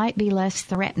 It might be less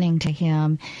threatening to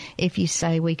him if you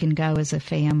say we can go as a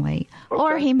family. Okay.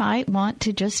 Or he might want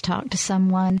to just talk to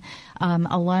someone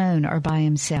alone or by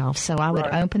himself. So I would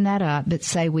open that up, but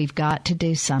say we've got to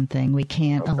do something. We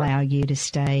can't allow you to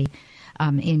stay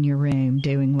in your room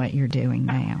doing what you're doing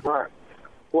now. Right.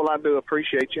 Well, I do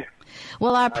appreciate you.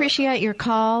 Well, I appreciate your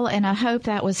call, and I hope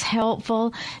that was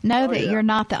helpful. Know that you're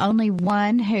not the only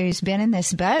one who's been in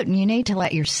this boat, and you need to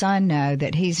let your son know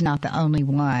that he's not the only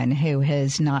one who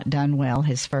has not done well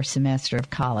his first semester of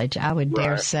college. I would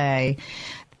dare say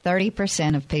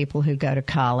 30% of people who go to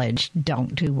college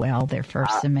don't do well their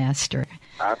first semester.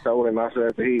 I told him, I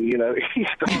said, he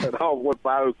started off with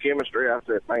biochemistry. I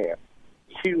said, man,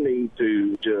 you need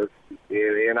to just,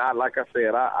 and like I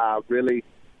said, I really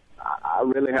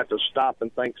have to stop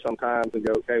and think sometimes and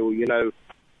go, okay, well, you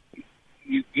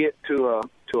get to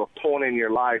a point in your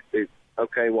life that,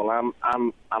 okay, well, I'm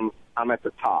at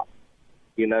the top,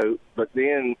 but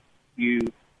then you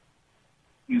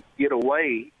get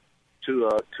away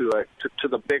to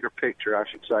the bigger picture, I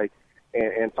should say,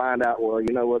 and find out, well,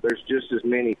 you know what, there's just as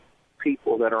many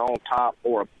people that are on top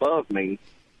or above me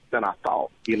than I thought,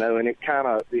 and it kind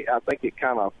of, I think it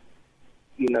kind of,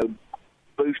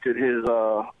 boosted his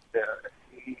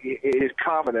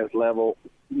confidence level,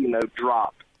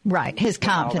 dropped. Right, his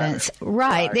confidence.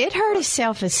 Right. It hurt his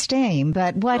self-esteem,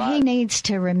 but what he needs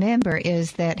to remember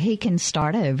is that he can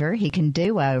start over, he can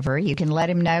do over. You can let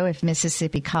him know if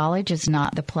Mississippi College is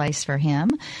not the place for him.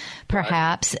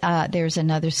 Perhaps there's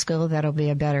another school that'll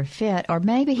be a better fit, or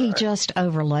maybe he just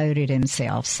overloaded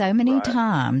himself. So many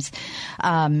times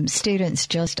students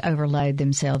just overload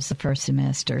themselves the first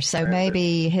semester. So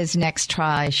maybe his next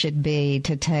try should be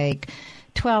to take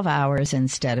 12 hours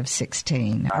instead of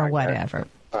 16 or whatever.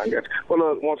 Well,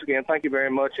 look, once again, thank you very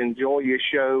much. Enjoy your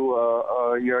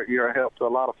show. You're a help to a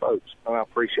lot of folks, and I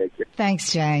appreciate you.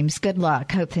 Thanks, James. Good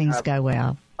luck. Hope things go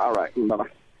well. All right. Bye-bye.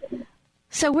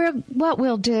 So what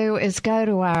we'll do is go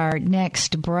to our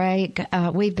next break.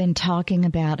 We've been talking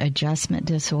about adjustment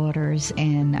disorders,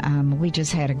 and we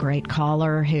just had a great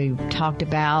caller who talked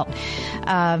about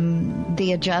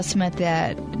the adjustment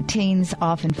that teens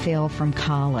often feel from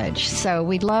college. So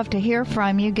we'd love to hear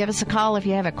from you. Give us a call if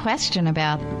you have a question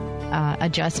about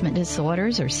adjustment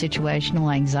disorders or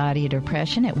situational anxiety or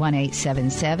depression at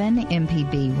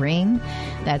 1-877-MPB-RING.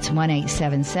 That's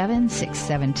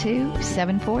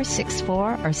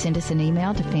 1-877-672-7464, or send us an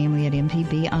email to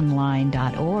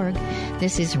family@mpbonline.org.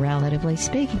 This is Relatively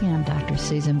Speaking. I'm Dr.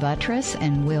 Susan Buttross,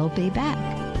 and we'll be back.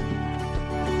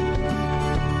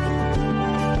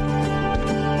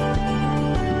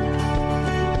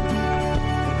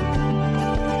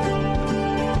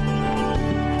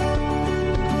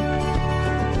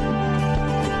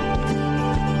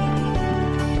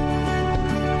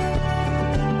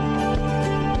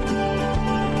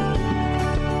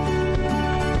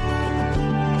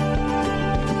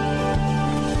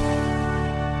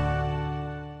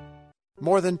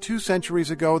 More than 2 centuries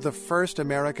ago, the first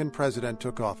American president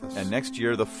took office. And next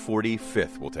year, the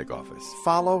 45th will take office.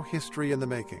 Follow history in the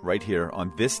making. Right here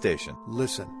on this station.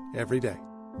 Listen every day.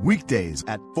 Weekdays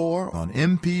at 4 on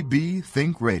MPB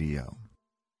Think Radio.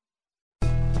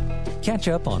 Catch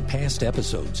up on past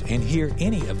episodes and hear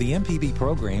any of the MPB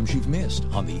programs you've missed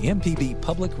on the MPB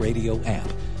Public Radio app.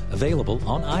 Available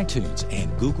on iTunes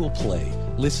and Google Play.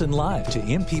 Listen live to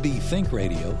MPB Think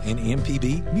Radio and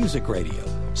MPB Music Radio.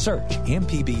 Search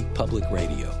MPB Public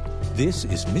Radio. This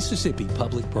is Mississippi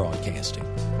Public Broadcasting.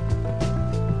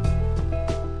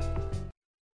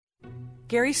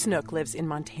 Gary Snook lives in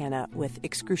Montana with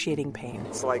excruciating pain.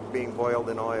 It's like being boiled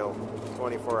in oil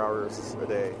 24 hours a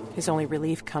day. His only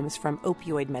relief comes from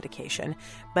opioid medication,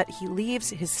 but he leaves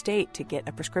his state to get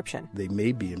a prescription. They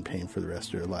may be in pain for the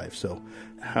rest of their life, so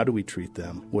how do we treat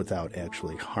them without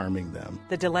actually harming them?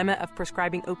 The dilemma of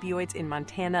prescribing opioids in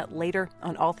Montana later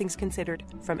on All Things Considered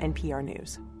from NPR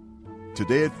News.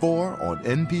 Today at 4 on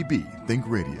MPB Think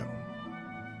Radio.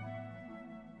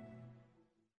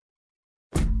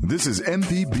 This is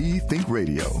MPB Think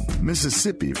Radio,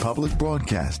 Mississippi Public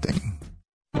Broadcasting.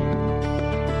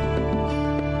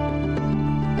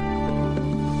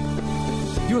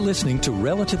 You're listening to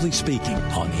Relatively Speaking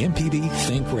on MPB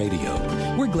Think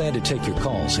Radio. We're glad to take your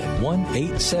calls at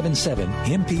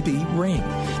 1-877-MPB-RING.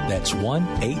 That's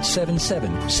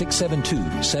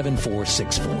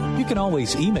 1-877-672-7464. You can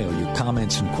always email your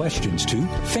comments and questions to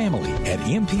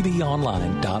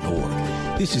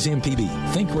family@mpbonline.org. This is MPB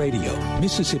Think Radio,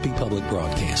 Mississippi Public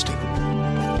Broadcasting.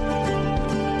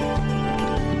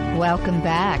 Welcome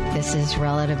back. This is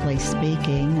Relatively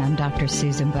Speaking. I'm Dr.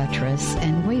 Susan Buttross,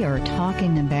 and we are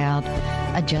talking about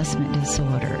adjustment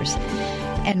disorders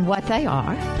and what they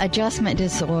are. Adjustment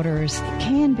disorders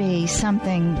can be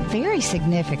something very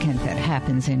significant that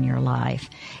happens in your life,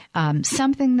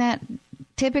 something that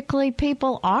typically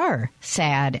people are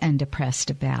sad and depressed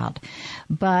about,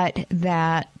 but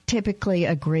that typically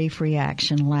a grief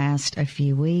reaction lasts a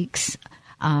few weeks,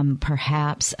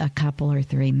 perhaps a couple or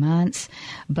 3 months,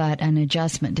 but an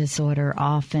adjustment disorder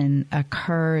often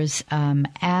occurs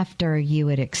after you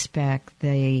would expect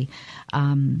the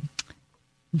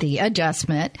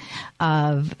adjustment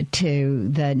to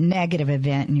the negative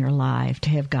event in your life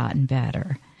to have gotten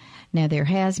better. Now, there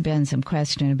has been some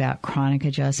question about chronic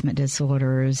adjustment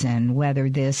disorders and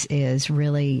whether this is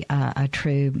really a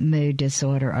true mood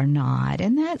disorder or not,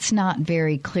 and that's not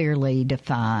very clearly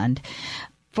defined.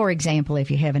 For example,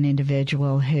 if you have an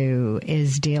individual who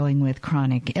is dealing with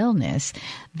chronic illness,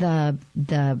 the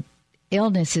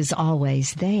illness is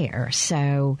always there.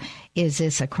 So is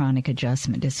this a chronic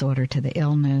adjustment disorder to the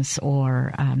illness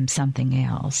or something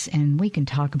else? And we can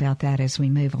talk about that as we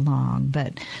move along.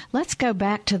 But let's go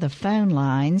back to the phone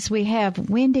lines. We have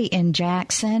Wendy in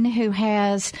Jackson who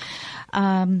has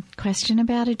a question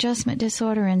about adjustment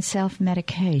disorder and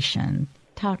self-medication.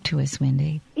 Talk to us,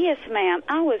 Wendy. Yes, ma'am.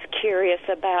 I was curious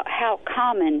about how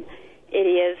common it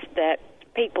is that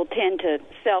people tend to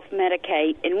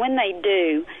self-medicate, and when they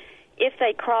do, if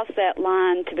they cross that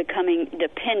line to becoming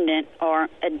dependent or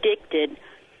addicted,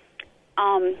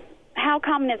 how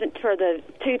common is it for the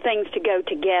two things to go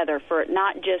together, for it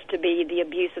not just to be the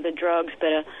abuse of the drugs,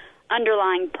 but an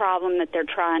underlying problem that they're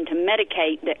trying to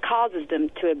medicate that causes them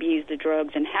to abuse the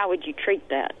drugs, and how would you treat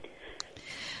that?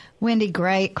 Wendy,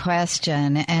 great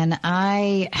question. And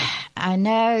I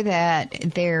know that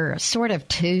there are sort of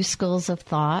two schools of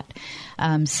thought.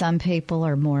 Some people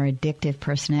are more addictive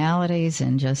personalities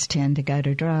and just tend to go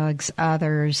to drugs.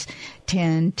 Others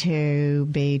tend to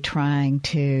be trying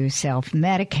to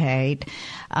self-medicate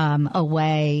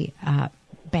away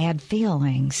bad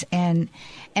feelings. And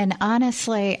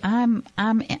honestly, I'm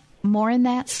more in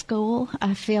that school.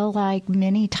 I feel like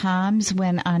many times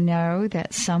when I know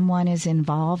that someone is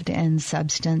involved in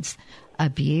substance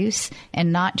abuse,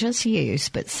 and not just use,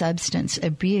 but substance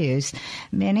abuse,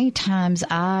 many times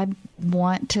I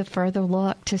want to further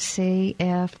look to see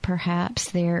if perhaps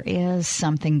there is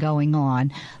something going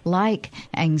on, like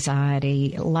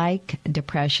anxiety, like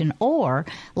depression, or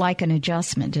like an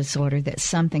adjustment disorder, that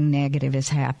something negative has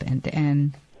happened.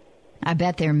 And I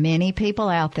bet there are many people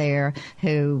out there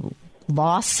who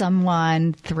lost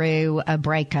someone through a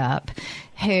breakup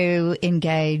who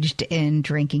engaged in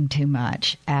drinking too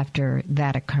much after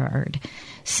that occurred.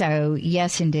 So,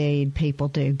 yes, indeed, people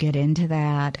do get into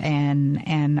that.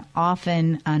 And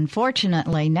often,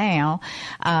 unfortunately now,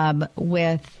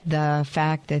 with the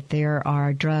fact that there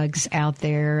are drugs out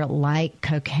there like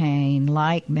cocaine,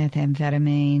 like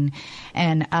methamphetamine,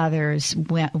 and others,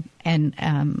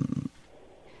 and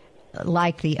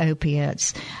like the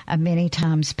opiates, many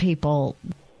times people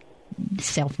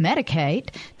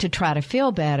self-medicate to try to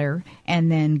feel better and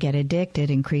then get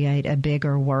addicted and create a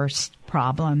bigger, worse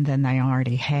problem than they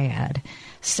already had.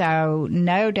 So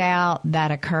no doubt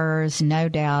that occurs. No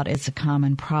doubt it's a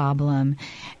common problem.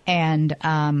 And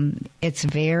it's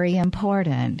very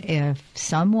important if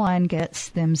someone gets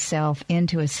themselves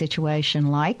into a situation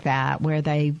like that where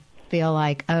they feel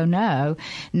like, oh, no,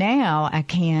 now I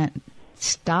can't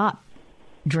stop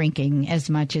drinking as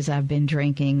much as I've been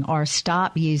drinking or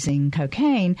stop using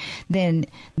cocaine, then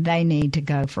they need to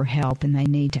go for help and they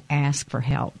need to ask for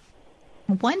help.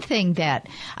 One thing that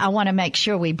I want to make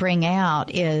sure we bring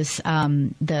out is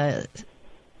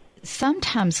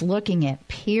sometimes looking at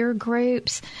peer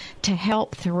groups to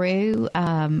help through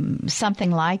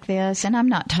something like this. And I'm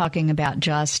not talking about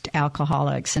just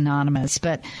Alcoholics Anonymous,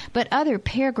 but other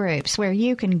peer groups where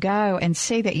you can go and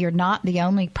see that you're not the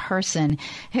only person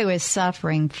who is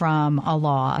suffering from a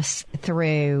loss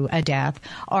through a death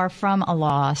or from a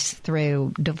loss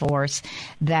through divorce,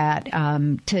 that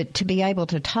to be able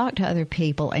to talk to other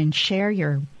people and share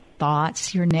your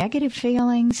thoughts, your negative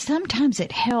feelings, sometimes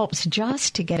it helps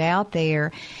just to get out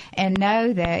there and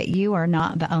know that you are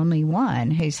not the only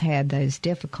one who's had those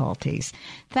difficulties.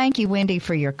 Thank you, Wendy,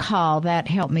 for your call. That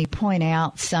helped me point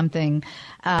out something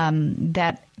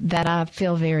that I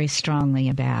feel very strongly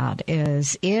about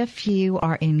is if you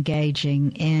are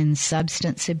engaging in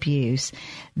substance abuse,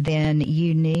 then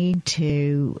you need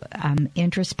to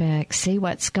introspect, see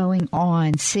what's going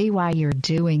on, see why you're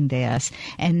doing this,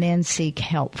 and then seek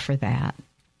help for that.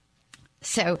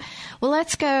 So, well,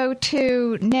 let's go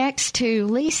next to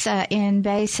Lisa in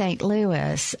Bay St.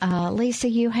 Louis. Lisa,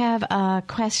 you have a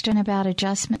question about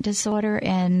adjustment disorder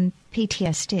and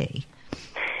PTSD.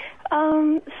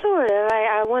 Sort of.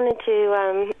 I wanted to,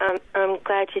 I'm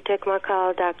glad you took my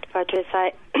call, Dr. Buttress.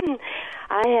 I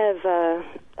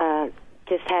have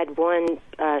just had one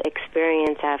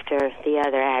experience after the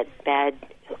other. I had bad,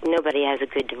 nobody has a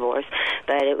good divorce,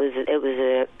 but it was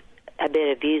a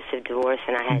bit abusive divorce,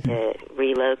 and I had to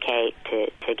relocate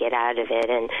to get out of it.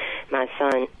 And my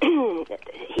son,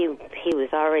 he was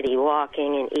already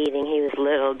walking and eating. He was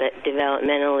little, but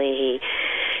developmentally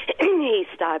he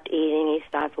stopped eating, he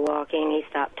stopped walking, he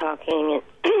stopped talking,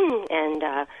 and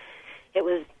it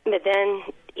was. But then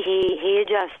he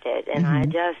adjusted, and I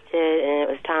adjusted, and it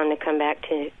was time to come back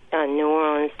to New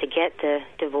Orleans to get the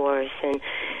divorce, and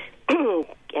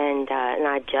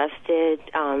I adjusted.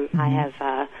 I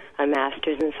have a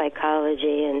master's in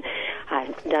psychology, and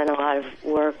I've done a lot of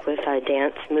work with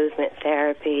dance movement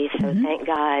therapy. So thank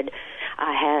God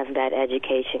I have that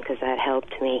education, because that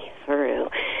helped me through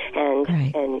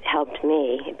and helped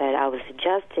me. But I was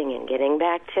adjusting and getting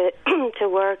back to to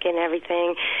work and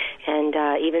everything, and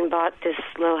even bought this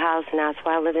little house, and that's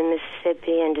why I live in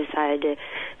Mississippi, and decided to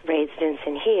raise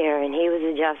Vincent here, and he was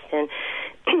adjusting.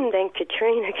 Then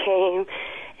Katrina came,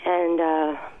 and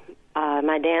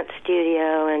my dance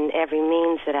studio and every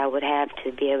means that I would have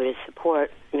to be able to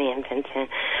support me and Vincent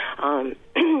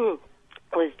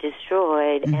was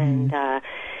destroyed, and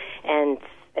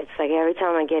it's like every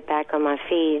time I get back on my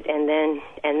feet, and then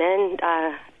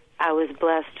I was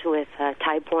blessed with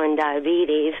type 1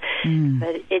 diabetes,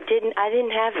 but I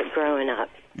didn't have it growing up.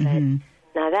 But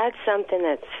now that's something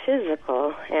that's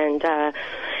physical, and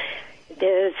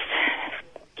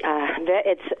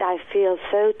I feel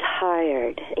so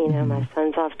tired. You know, my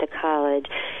son's off to college,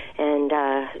 and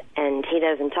he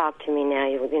doesn't talk to me now.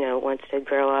 You know, wants to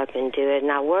grow up and do it,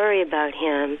 and I worry about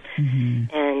him.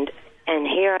 And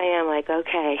here I am, like,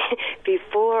 okay,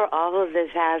 before all of this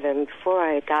happened, before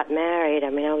I got married, I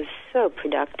mean, I was so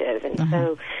productive and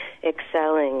so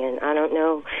excelling, and I don't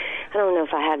know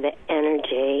if I have the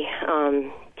energy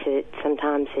to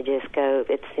sometimes to just go,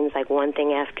 it seems like one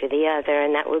thing after the other,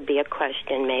 and that would be a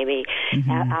question maybe.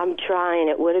 I'm trying.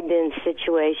 It would have been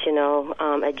situational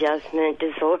adjustment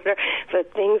disorder,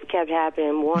 but things kept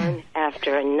happening one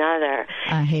after another.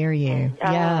 I hear you.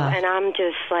 Yeah. And I'm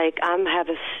just like, I'm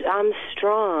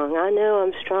strong. I know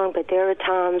I'm strong, but there are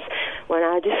times when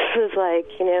I just was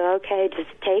like, you know, okay,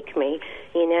 just take me.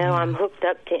 You know, I'm hooked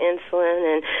up to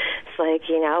insulin, and it's like,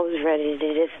 you know, I was ready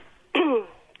to just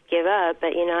give up,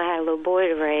 but you know, I had a little boy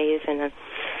to raise, and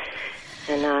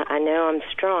I know I'm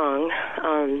strong.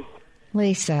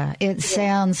 Lisa, it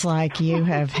sounds like you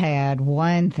have had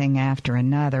one thing after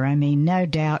another. I mean, no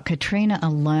doubt Katrina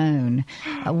alone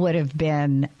would have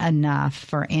been enough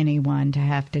for anyone to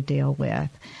have to deal with.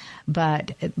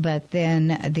 But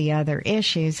then the other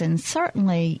issues, and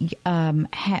certainly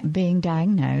being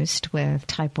diagnosed with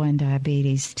type 1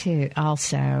 diabetes too,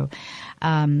 also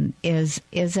is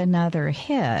another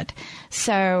hit.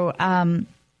 So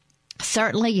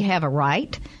certainly you have a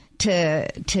right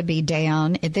to be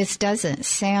down. This doesn't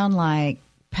sound like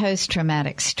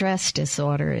post-traumatic stress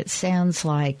disorder. It sounds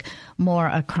like more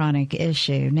a chronic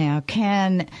issue. Now,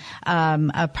 can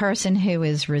a person who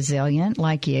is resilient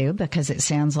like you, because it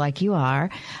sounds like you are,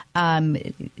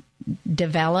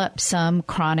 develop some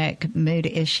chronic mood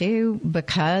issue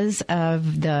because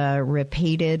of the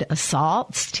repeated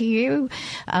assaults to you?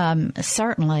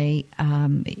 Certainly,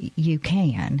 you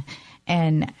can.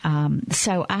 And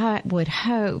so I would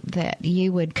hope that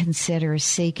you would consider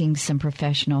seeking some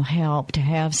professional help, to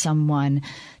have someone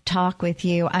talk with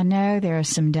you. I know there are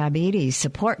some diabetes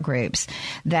support groups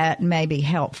that may be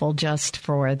helpful just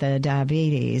for the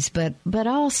diabetes, but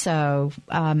also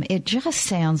it just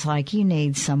sounds like you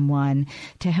need someone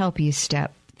to help you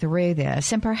step through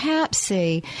this, and perhaps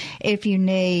see if you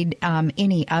need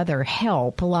any other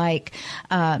help, like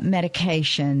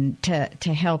medication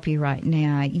to help you right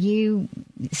now. You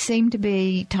seem to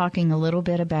be talking a little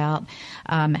bit about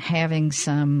having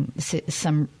some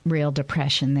real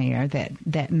depression there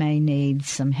that may need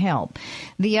some help.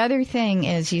 The other thing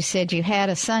is, you said you had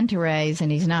a son to raise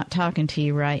and he's not talking to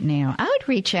you right now. I would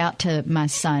reach out to my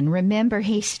son. Remember,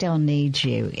 he still needs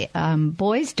you.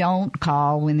 Boys don't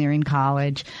call when they're in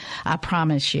college. I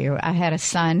promise you. I had a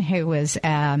son who was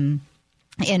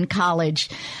in college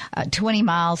 20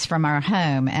 miles from our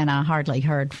home, and I hardly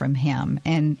heard from him.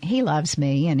 And he loves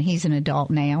me, and he's an adult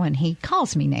now, and he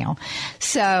calls me now.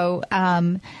 So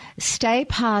stay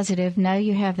positive. Know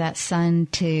you have that son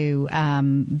to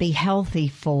be healthy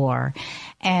for.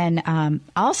 And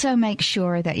also make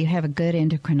sure that you have a good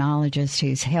endocrinologist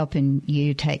who's helping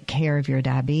you take care of your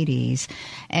diabetes.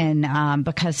 And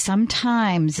because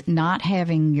sometimes not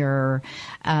having your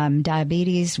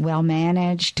diabetes well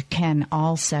managed can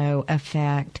also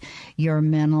affect your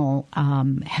mental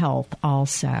health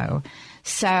also.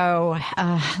 So,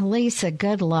 Lisa,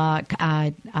 good luck.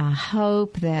 I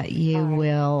hope that you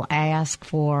will ask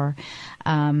for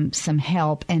some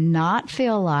help and not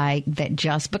feel like that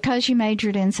just because you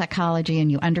majored in psychology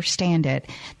and you understand it,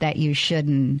 that you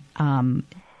shouldn't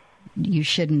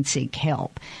seek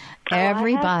help.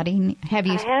 Everybody, I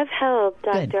have help,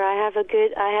 doctor. Good.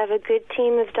 I have a good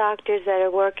team of doctors that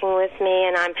are working with me,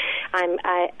 and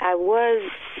I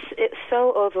was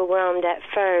so overwhelmed at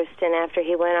first, and after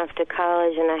he went off to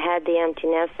college, and I had the empty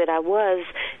nest, that I was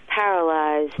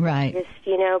paralyzed. Right. Just,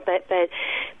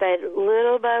 but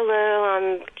little by little,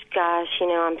 I'm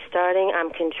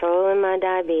controlling my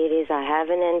diabetes. I have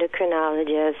an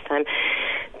endocrinologist.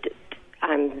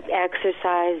 I'm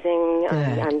exercising.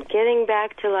 I'm getting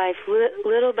back to life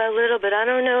little by little, but I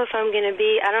don't know if I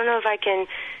don't know if I can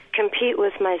compete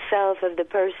with myself of the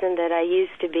person that I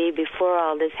used to be before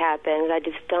all this happened. I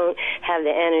just don't have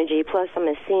the energy. Plus, I'm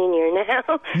a senior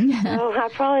now, so I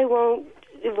probably won't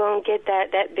get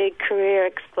that big career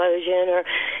explosion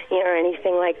or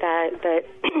anything like that. But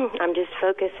I'm just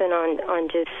focusing on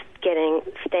just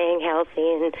staying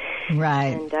healthy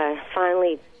and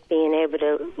finally being able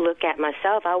to look at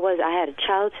myself. I had a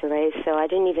child to raise, so I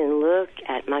didn't even look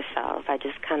at myself. I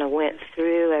just kind of went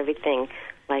through everything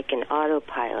like an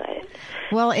autopilot.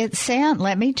 Well,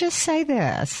 let me just say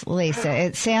this, Lisa.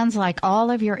 It sounds like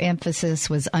all of your emphasis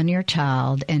was on your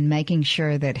child and making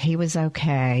sure that he was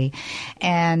okay.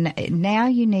 And now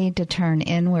you need to turn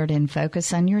inward and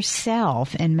focus on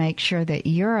yourself and make sure that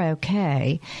you're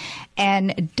okay.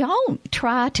 And don't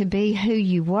try to be who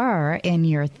you were in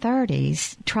your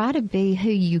 30s. Try to be who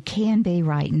you can be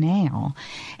right now.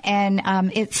 And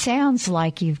it sounds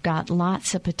like you've got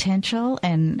lots of potential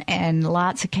and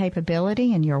lots of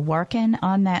capability, and you're working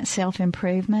on that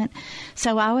self-improvement.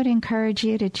 So I would encourage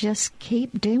you to just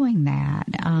keep doing that.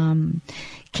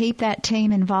 Keep that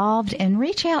team involved and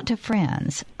reach out to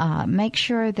friends. Make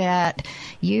sure that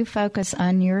you focus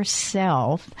on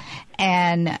yourself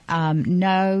and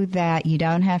know that you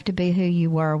don't have to be who you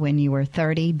were when you were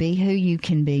 30. Be who you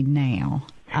can be now.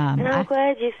 And I'm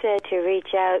glad you said to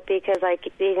reach out, because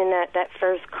even that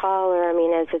first caller,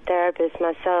 as a therapist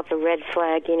myself, a red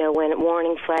flag,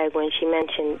 warning flag when she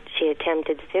mentioned she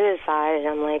attempted suicide, and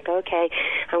I'm like, okay,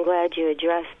 I'm glad you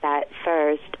addressed that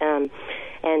first,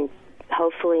 and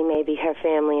hopefully maybe her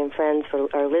family and friends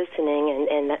are listening,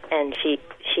 and she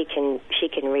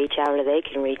can reach out, or they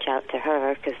can reach out to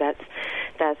her, because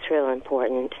that's real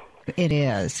important. It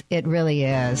is. It really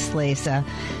is, Lisa.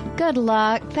 Good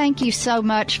luck. Thank you so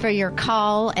much for your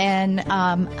call, and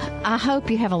I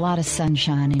hope you have a lot of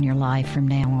sunshine in your life from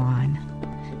now on.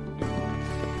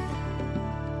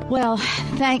 Well,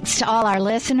 thanks to all our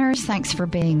listeners. Thanks for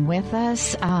being with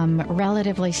us.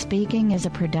 Relatively Speaking is a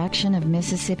production of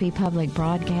Mississippi Public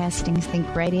Broadcasting's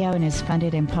Think Radio and is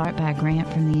funded in part by a grant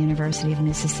from the University of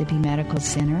Mississippi Medical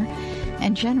Center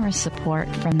and generous support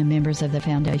from the members of the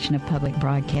Foundation of Public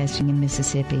Broadcasting in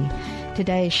Mississippi.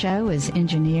 Today's show is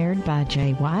engineered by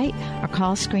Jay White. Our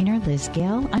call screener, Liz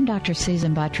Gill. I'm Dr.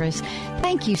 Susan Buttress.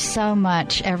 Thank you so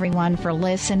much, everyone, for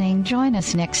listening. Join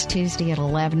us next Tuesday at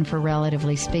 11 for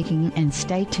Relatively Speaking, and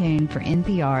stay tuned for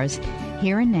NPR's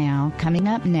Here and Now, coming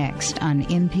up next on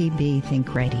MPB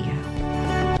Think Radio.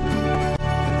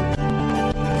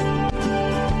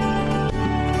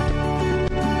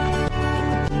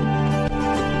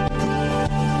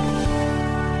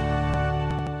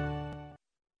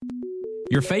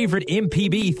 Your favorite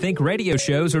MPB Think Radio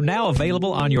shows are now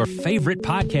available on your favorite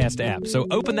podcast app. So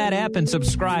open that app and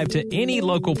subscribe to any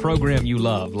local program you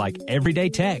love, like Everyday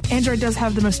Tech. Android does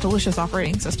have the most delicious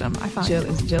operating system, I find.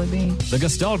 Jelly Bean. The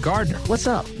Gestalt Gardener. What's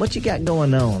up? What you got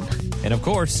going on? And, of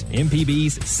course,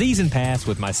 MPB's Season Pass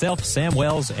with myself, Sam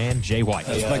Wells, and Jay White.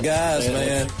 That's my guys,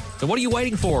 man. So what are you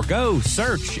waiting for? Go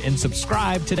search and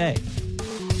subscribe today.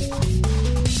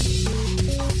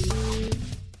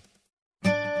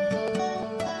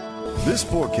 This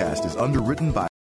forecast is underwritten by